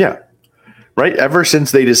 Yeah. Right? Ever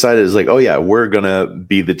since they decided, it's like, oh, yeah, we're going to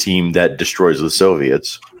be the team that destroys the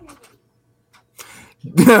Soviets.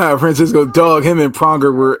 Francisco, dog, him and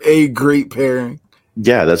Pronger were a great pairing.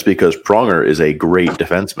 Yeah, that's because Pronger is a great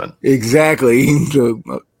defenseman. Exactly. He's a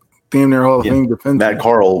damn near Hall of Fame defenseman. Matt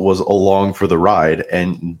Carl was along for the ride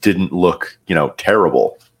and didn't look,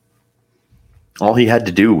 terrible. All he had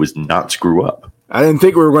to do was not screw up. I didn't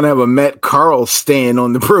think we were going to have a Matt Carl stand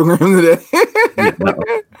on the program today. No.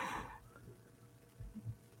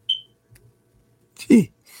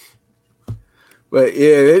 But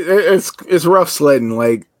yeah, it's rough sledding.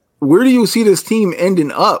 Like, where do you see this team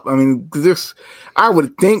ending up? I mean, I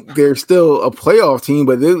would think they're still a playoff team,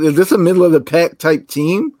 but is this a middle of the pack type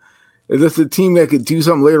team? Is this a team that could do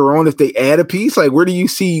something later on if they add a piece? Like, where do you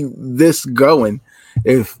see this going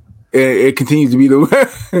if it continues to be the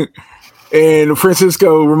way? And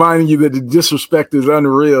Francisco reminding you that the disrespect is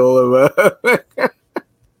unreal.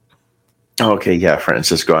 Okay, yeah,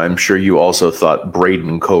 Francisco. I'm sure you also thought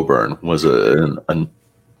Braden Coburn was a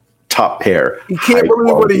top pair. You can't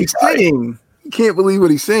believe what he's saying. You can't believe what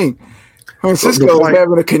he's saying. Francisco is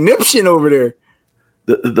having a conniption over there.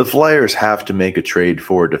 The Flyers have to make a trade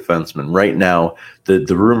for a defenseman. Right now, the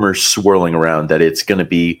rumors swirling around that it's going to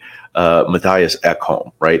be Matthias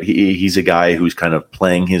Ekholm, right? He's a guy who's kind of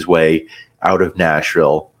playing his way out of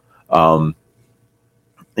Nashville.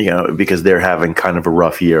 Because they're having kind of a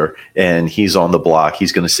rough year and he's on the block.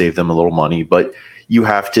 He's going to save them a little money, but you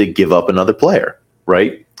have to give up another player,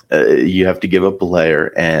 right? You have to give up a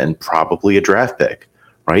player and probably a draft pick,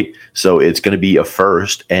 right? So it's going to be a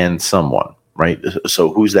first and someone, right?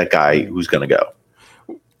 So who's that guy who's going to go?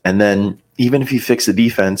 And then even if you fix the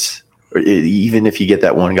defense, or even if you get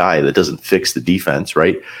that one guy that doesn't fix the defense,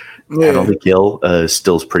 right? Penalty kill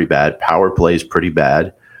still is pretty bad. Power play is pretty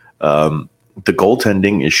bad. The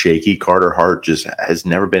goaltending is shaky. Carter Hart just has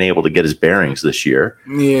never been able to get his bearings this year.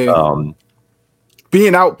 Yeah.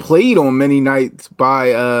 Being outplayed on many nights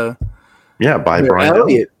by Brian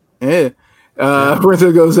Elliott. Yeah.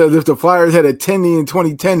 Francisco says if the Flyers had a 10 in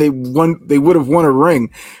 2010, they would have won a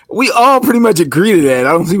ring. We all pretty much agree to that.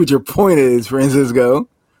 I don't see what your point is, Francisco.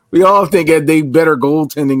 We all think that they better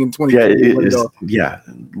goaltending in 2010. Yeah,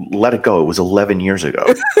 let it go. It was 11 years ago.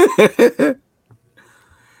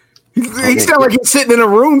 He sounds like he's sitting in a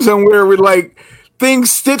room somewhere with like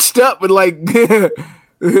things stitched up with like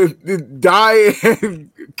die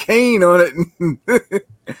Kane on it.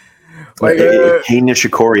 Like if Kane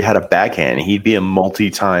Nishikori had a backhand, he'd be a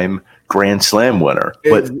multi-time Grand Slam winner.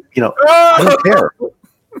 But I don't care.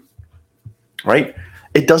 Right?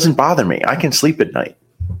 It doesn't bother me. I can sleep at night.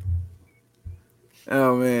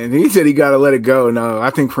 Oh man, he said he got to let it go. No,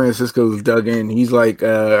 I think Francisco's dug in. He's like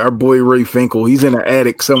our boy Ray Finkel. He's in an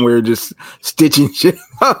attic somewhere, just stitching shit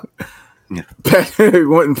up. Yeah.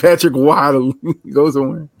 Wanting Patrick Waugh to go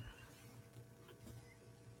somewhere.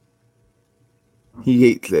 He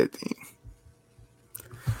hates that team.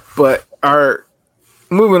 But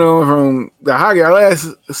moving on from the hockey, our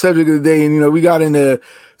last subject of the day, and we got into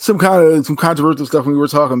some controversial stuff when we were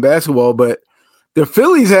talking basketball, but the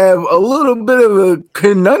Phillies have a little bit of a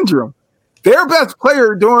conundrum. Their best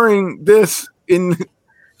player during this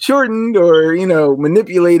shortened or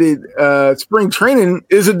manipulated spring training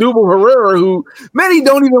is Odubel Herrera, who many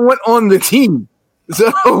don't even want on the team.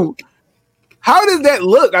 So how does that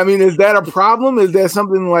look? I mean, is that a problem? Is that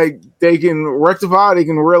something like they can rectify? They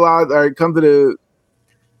can realize or come to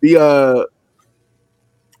the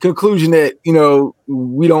conclusion that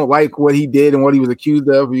we don't like what he did and what he was accused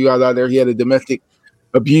of. For you guys out there, he had a domestic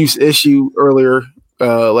abuse issue earlier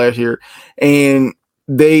last year, and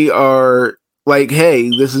they are like, hey,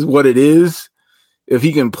 this is what it is. If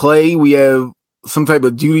he can play, we have some type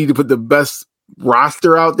of duty to put the best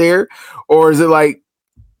roster out there. Or is it like,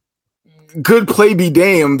 good play be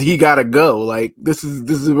damned, he gotta go? Like, this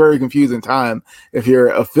is a very confusing time if you're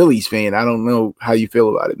a Phillies fan. I don't know how you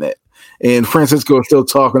feel about it, Matt. And Francisco is still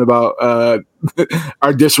talking about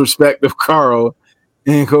our disrespect of Carl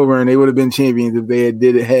and Coburn. They would have been champions if they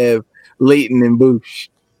didn't have Leighton and Bush.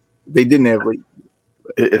 They didn't have Leighton.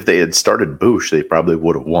 If they had started Bush, they probably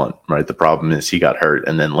would have won, right? The problem is he got hurt,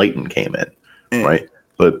 and then Leighton came in, right?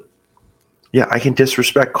 But, yeah, I can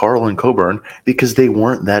disrespect Carl and Coburn because they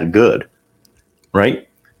weren't that good, right?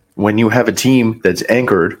 When you have a team that's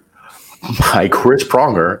anchored by Chris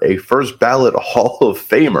Pronger, a first ballot Hall of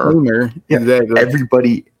Famer, exactly.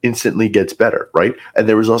 Everybody instantly gets better, right? And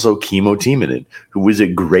there was also Kimmo Timonen, who was a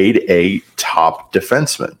grade A top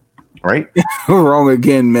defenseman, right? Wrong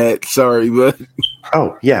again, Matt. Sorry, but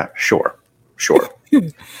oh yeah, sure.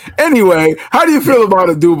 Anyway, how do you feel about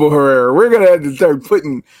Odubel Herrera? We're gonna have to start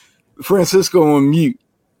putting Francisco on mute.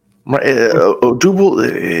 Right,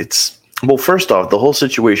 Odubel, well, first off, the whole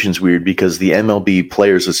situation's weird because the MLB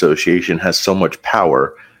Players Association has so much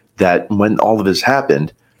power that when all of this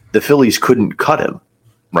happened, the Phillies couldn't cut him,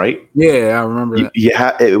 right? Yeah, I remember that.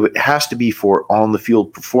 It has to be for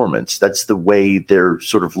on-the-field performance. That's the way their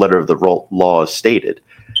sort of letter of the law is stated.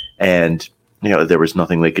 And, there was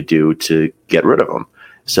nothing they could do to get rid of him.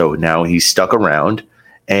 So now he's stuck around.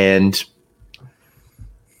 And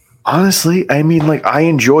honestly, I mean, like, I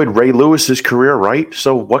enjoyed Ray Lewis's career, right?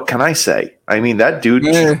 So what can I say? I mean, that dude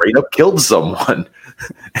straight up killed someone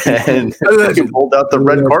and pulled out the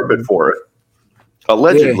red carpet for it.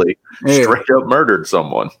 Allegedly, straight up murdered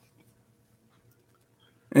someone.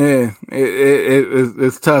 Yeah,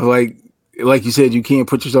 it's tough. Like you said, you can't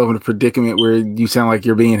put yourself in a predicament where you sound like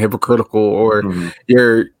you're being hypocritical or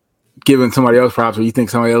you're giving somebody else props or you think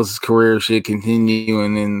somebody else's career should continue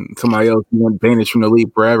and then somebody else you want banished from the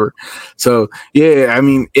league forever. So, yeah, I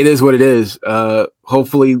mean, it is what it is.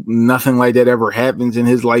 Hopefully nothing like that ever happens in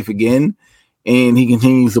his life again. And he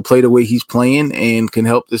continues to play the way he's playing and can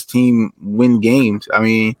help this team win games. I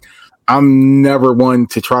mean, I'm never one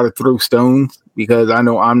to try to throw stones because I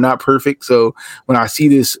know I'm not perfect. So when I see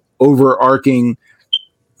this overarching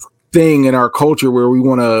thing in our culture where we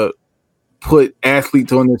want to put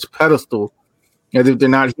athletes on this pedestal as if they're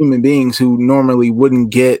not human beings who normally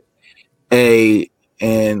wouldn't get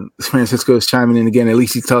and Francisco is chiming in again, at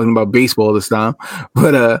least he's talking about baseball this time,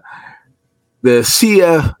 but the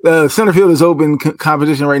center field is open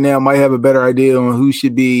competition right now might have a better idea on who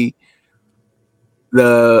should be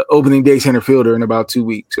the opening day center fielder in about 2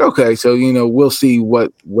 weeks. Okay, so we'll see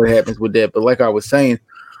what happens with that. But like I was saying,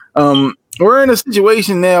 we're in a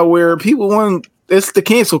situation now where people want it's the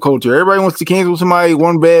cancel culture. Everybody wants to cancel somebody.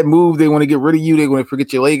 One bad move, they want to get rid of you. They want to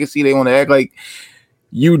forget your legacy. They want to act like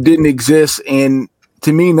you didn't exist. And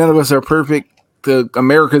to me, none of us are perfect.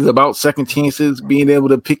 America's about second chances, being able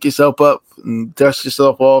to pick yourself up and dust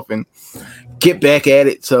yourself off and get back at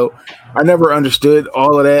it. So I never understood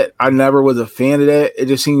all of that. I never was a fan of that. It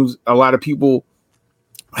just seems a lot of people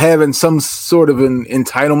having some sort of an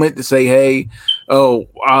entitlement to say, hey,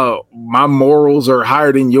 my morals are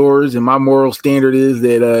higher than yours, and my moral standard is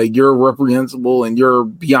that you're reprehensible and you're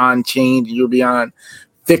beyond change and you're beyond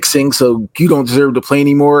fixing, so you don't deserve to play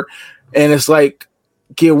anymore. And it's like,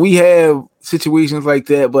 yeah, we have situations like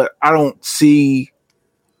that, but I don't see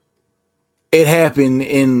it happen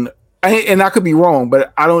and I could be wrong,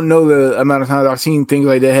 but I don't know the amount of times I've seen things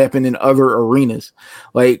like that happen in other arenas.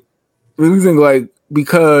 Like, you think like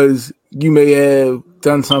because you may have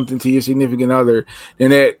done something to your significant other,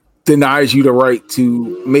 and that denies you the right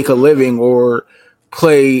to make a living or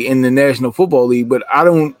play in the National Football League. But I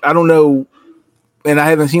don't know, and I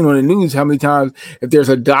haven't seen on the news how many times if there's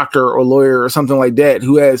a doctor or lawyer or something like that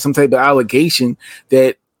who has some type of allegation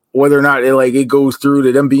that whether or not it goes through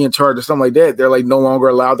to them being charged or something like that, they're like no longer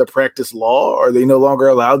allowed to practice law, or they no longer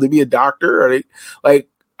allowed to be a doctor, or they like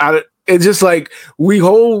it's just like we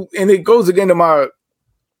hold, and it goes again to my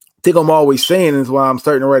thing I'm always saying, is why I'm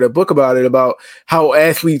starting to write a book about it, about how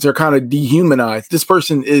athletes are kind of dehumanized. This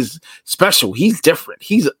person is special. He's different.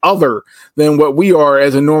 He's other than what we are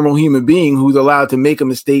as a normal human being who's allowed to make a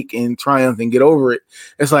mistake and triumph and get over it.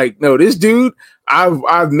 It's like, no, this dude,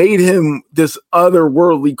 I've made him this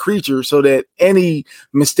otherworldly creature so that any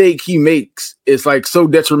mistake he makes is like so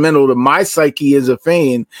detrimental to my psyche as a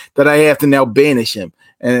fan that I have to now banish him.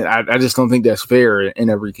 And I just don't think that's fair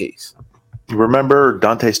in every case. Remember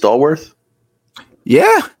Dante Stallworth?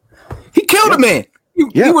 Yeah. He killed a man.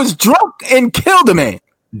 He was drunk and killed a man.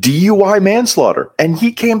 DUI manslaughter. And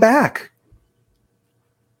he came back.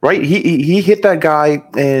 Right? He hit that guy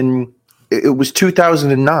in, it was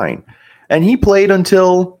 2009. And he played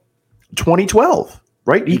until 2012.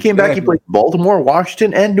 Right? He came back. He played Baltimore,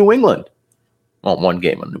 Washington, and New England. Well, one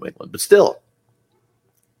game in New England, but still.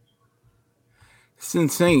 It's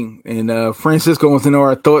insane. And Francisco wants to know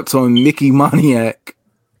our thoughts on Mickey Moniak.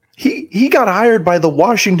 He got hired by the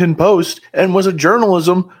Washington Post and was a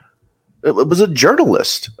journalist,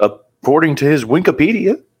 according to his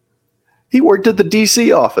Wikipedia. He worked at the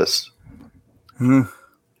D.C. office.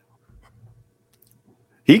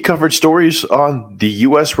 He covered stories on the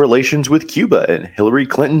U.S. relations with Cuba and Hillary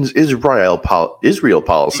Clinton's Israel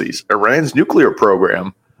policies, Iran's nuclear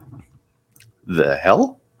program. The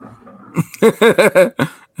hell?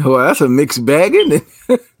 Well, that's a mixed bag, isn't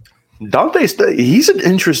it? Dante, he's an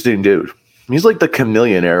interesting dude. He's like the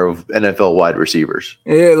chameleonaire of NFL wide receivers.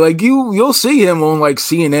 Yeah, like you'll see him on like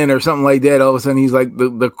CNN or something like that. All of a sudden, he's like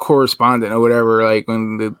the correspondent or whatever. Like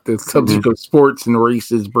when the subject of sports and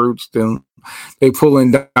race is broached, and they pull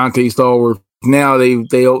in Dante Stallworth. Now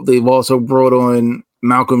they've also brought on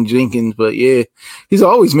Malcolm Jenkins, but yeah, he's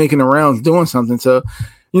always making the rounds doing something. So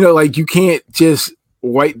like you can't just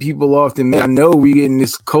white people off. And I know we get in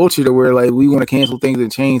this culture to where like we want to cancel things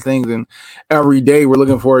and change things, and every day we're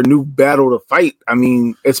looking for a new battle to fight. I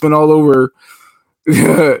mean, it's been all over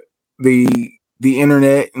the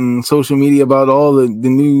internet and social media about all the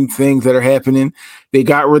new things that are happening. They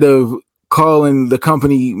got rid of calling the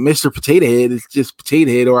company Mr. Potato Head. It's just Potato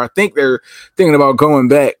Head, or I think they're thinking about going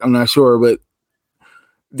back. I'm not sure, but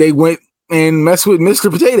they went and messed with Mr.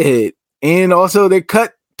 Potato Head, and also they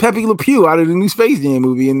cut Pepe Le Pew out of the new Space Jam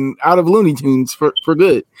movie and out of Looney Tunes for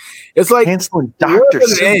good. It's like canceling Dr.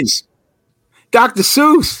 Seuss. Dr.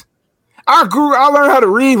 Seuss. I learned how to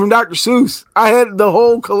read from Dr. Seuss. I had the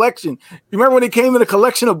whole collection. You remember when it came in a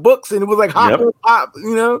collection of books and it was like Pop,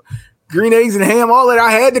 Green Eggs and Ham, all that. I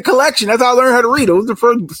had the collection. That's how I learned how to read. It was the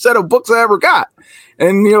first set of books I ever got.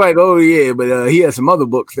 And you're like, oh yeah, but he had some other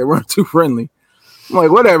books that weren't too friendly. I'm like,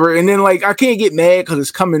 whatever. And then like I can't get mad because it's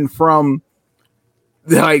coming from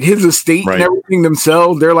like his estate and everything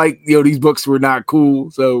themselves. They're like, these books were not cool,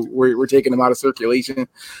 so we're taking them out of circulation.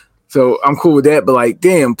 So I'm cool with that. But like,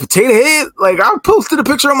 damn, Potato Head. Like I posted a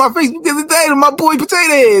picture on my Facebook the other day of my boy Potato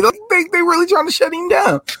Head. Like, they really trying to shut him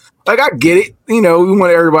down. Like I get it. We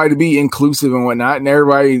want everybody to be inclusive and whatnot, and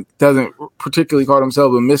everybody doesn't particularly call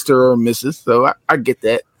themselves a Mr. or Mrs. So I get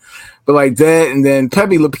that. But like that, and then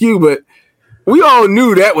Pepe Le Pew, but we all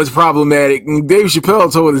knew that was problematic. And Dave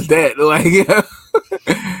Chappelle told us that. Like, he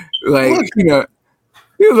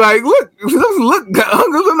was like, look,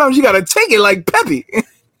 sometimes you gotta take it like Pepe.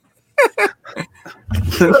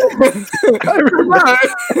 It's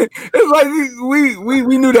like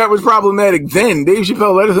we knew that was problematic then. Dave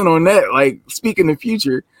Chappelle let us in on that. Like, speaking the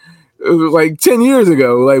future, it was like 10 years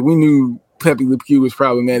ago. Like, we knew Pepe Le Pew was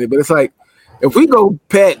problematic. But it's like, if we go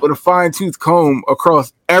back with a fine-tooth comb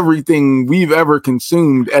across everything we've ever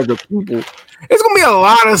consumed as a people, it's gonna be a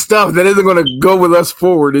lot of stuff that isn't gonna go with us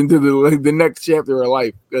forward into the next chapter of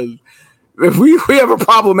life. Because if we have a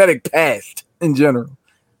problematic past in general,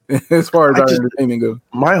 as far as our entertainment goes.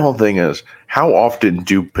 My whole thing is, how often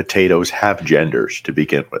do potatoes have genders to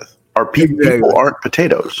begin with? People aren't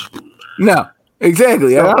potatoes. No,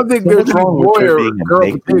 exactly. I don't think there's wrong boy or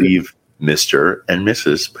girl potato. Mr. and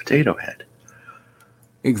Mrs. Potato Head.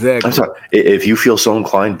 Exactly. I'm sorry. If you feel so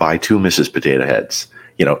inclined, buy 2 Mrs. Potato Heads.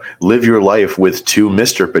 Live your life with 2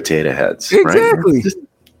 Mr. Potato Heads. Exactly.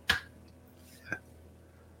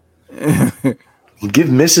 Right? Give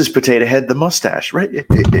Mrs. Potato Head the mustache, right?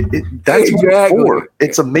 That's Exactly. what it's for.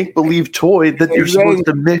 It's a make-believe toy that you're supposed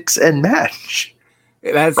to mix and match.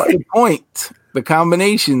 That's right. The point. The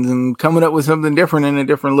combinations and coming up with something different and a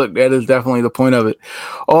different look. That is definitely the point of it.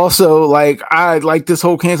 Also, like, I like this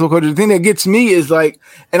whole cancel culture. The thing that gets me is like,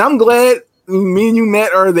 and I'm glad me and you,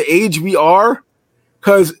 Matt, are the age we are,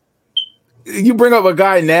 because you bring up a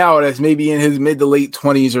guy now that's maybe in his mid to late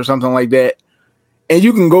 20s or something like that, and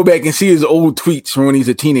you can go back and see his old tweets from when he's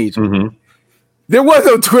a teenager. Mm-hmm. There was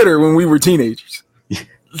no Twitter when we were teenagers.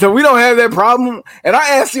 So we don't have that problem. And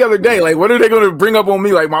I asked the other day, like, what are they going to bring up on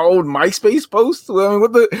me? Like my old MySpace posts? I mean,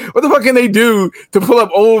 what the fuck can they do to pull up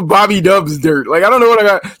old Bobby Dubs dirt? Like, I don't know what I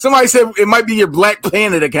got. Somebody said it might be your Black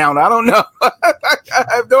Planet account. I don't know. I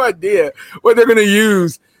have no idea what they're going to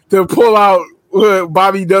use to pull out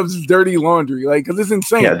Bobby Dubs' dirty laundry. Like, because it's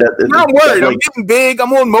insane. Yeah, I'm worried. I'm getting big.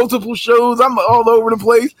 I'm on multiple shows. I'm all over the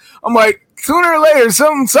place. I'm like, sooner or later,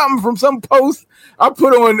 something from some post I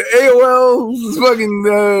put on AOL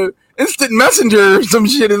fucking instant messenger or some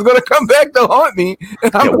shit is going to come back to haunt me,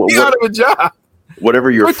 and I'm going to be out of a job.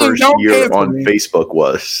 Whatever your first year on Facebook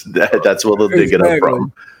was, that's what they'll dig it up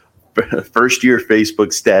from. First year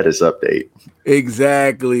Facebook status update.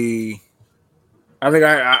 Exactly. I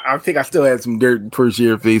think I still had some dirt first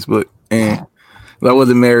year of Facebook, and I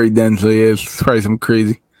wasn't married then, so yeah, it's probably some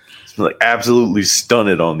crazy. It's like absolutely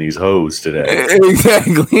stunted on these hoes today.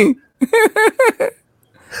 Exactly.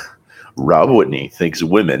 Rob Whitney thinks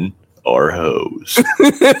women are hoes.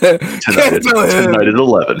 Tonight at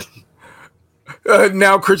 11.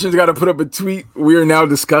 Now Christian's got to put up a tweet. We are now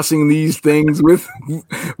discussing these things with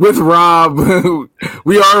Rob.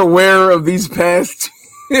 We are aware of these past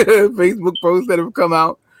Facebook posts that have come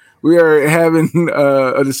out. We are having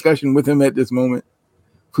a discussion with him at this moment.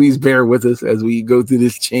 Please bear with us as we go through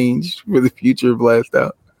this change for the future of Blast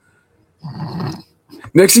Out.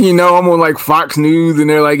 Next thing you know, I'm on like Fox News and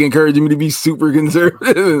they're like encouraging me to be super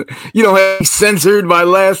conservative. You don't have to be censored by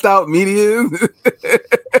Last Out Media.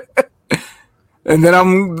 And then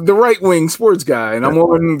I'm the right wing sports guy, and I'm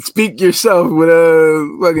on Speak Yourself with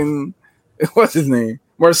a fucking what's his name?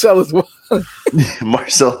 Marcellus Wiley.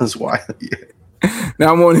 Marcellus Wiley.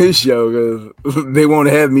 Now I'm on his show because they won't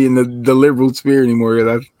have me in the liberal sphere anymore.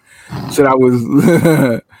 Because I said I was.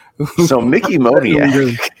 So Mickey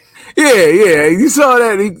Moniak. Yeah. You saw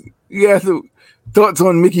that. He has thoughts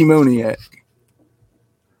on Mickey Moniak.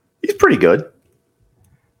 He's pretty good.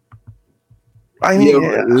 I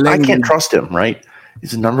mean, I can't trust him, right?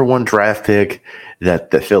 He's the number 1 draft pick that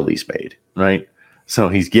the Phillies made, right? So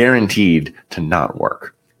he's guaranteed to not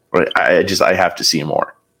work. Right? I have to see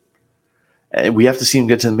more. And we have to see him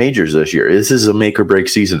get to the majors this year. This is a make or break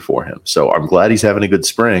season for him. So I'm glad he's having a good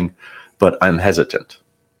spring, but I'm hesitant.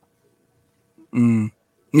 Me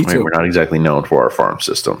too. Right? We're not exactly known for our farm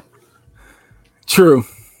system. True.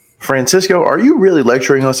 Francisco, are you really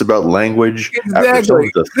lecturing us about language after some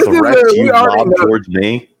of the threats you lobbed towards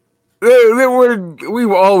me?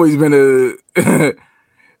 We've always been an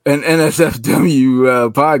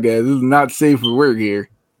NSFW podcast. This is not safe for work here.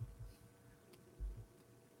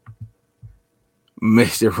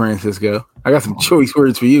 Mr. Francisco. I got some choice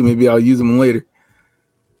words for you. Maybe I'll use them later.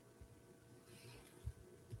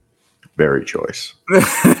 Very choice.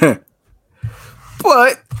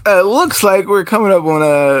 But looks like we're coming up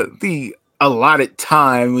on the allotted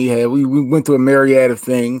time we had. We went through a myriad of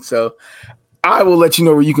things. So I will let you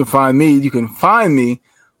know where you can find me. You can find me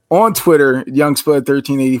on Twitter,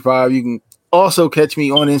 YoungSpud1385. You can also catch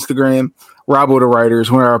me on Instagram, Robbo the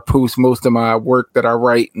Writers, where I post most of my work that I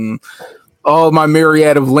write and all of my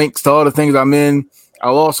myriad of links to all the things I'm in.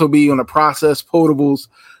 I'll also be on the Process Potables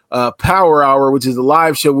Power Hour, which is a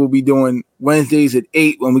live show we'll be doing Wednesdays at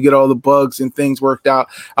 8 when we get all the bugs and things worked out.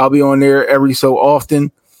 I'll be on there every so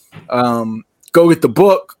often. Go get the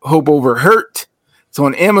book, Hope Over Hurt. It's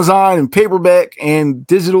on Amazon and paperback and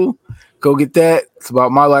digital. Go get that. It's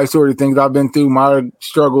about my life story, things I've been through, my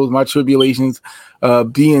struggles, my tribulations,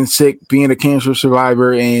 being sick, being a cancer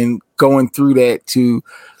survivor, and going through that to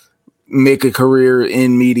make a career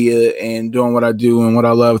in media and doing what I do and what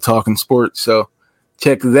I love, talking sports. So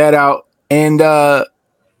check that out. And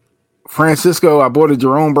Francisco, I bought a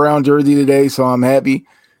Jerome Brown jersey today, so I'm happy.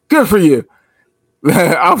 Good for you.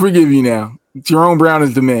 I'll forgive you now. Jerome Brown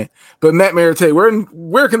is the man. But Matt Maratea,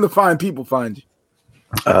 where can the fine people find you?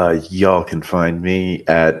 Y'all can find me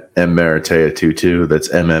at mmaratea22. That's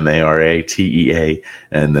MMARATEA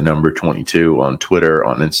and the number 22 on Twitter,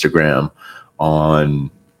 on Instagram,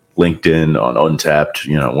 on LinkedIn, on Untapped,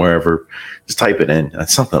 wherever. Just type it in.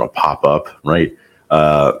 That's something that'll pop up, right?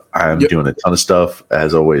 I'm doing a ton of stuff,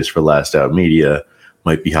 as always, for Last Out Media.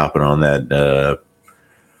 Might be hopping on that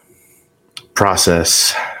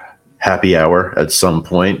process happy hour at some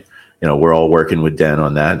point. We're all working with Dan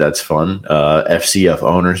on that. That's fun. FCF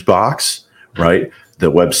Owners Box, right?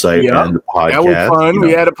 The website and the podcast. That was fun.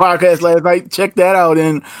 We had a podcast last night. Check that out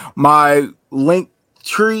in my link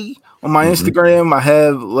tree on my Instagram. I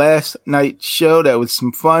have last night's show. That was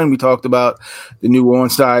some fun. We talked about the new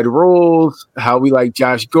onside rules, how we like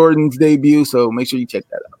Josh Gordon's debut. So make sure you check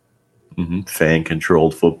that out.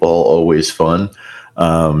 Fan-controlled football, always fun.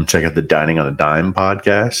 Check out the Dining on a Dime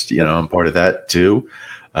podcast. I'm part of that too.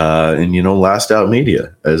 And Last Out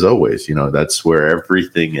Media, as always, that's where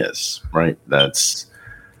everything is, right? That's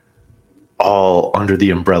all under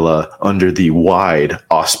the umbrella, under the wide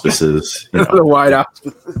auspices. The wide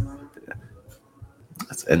auspices.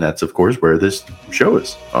 And that's, of course, where this show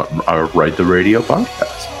is, our Right the Radio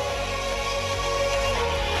podcast.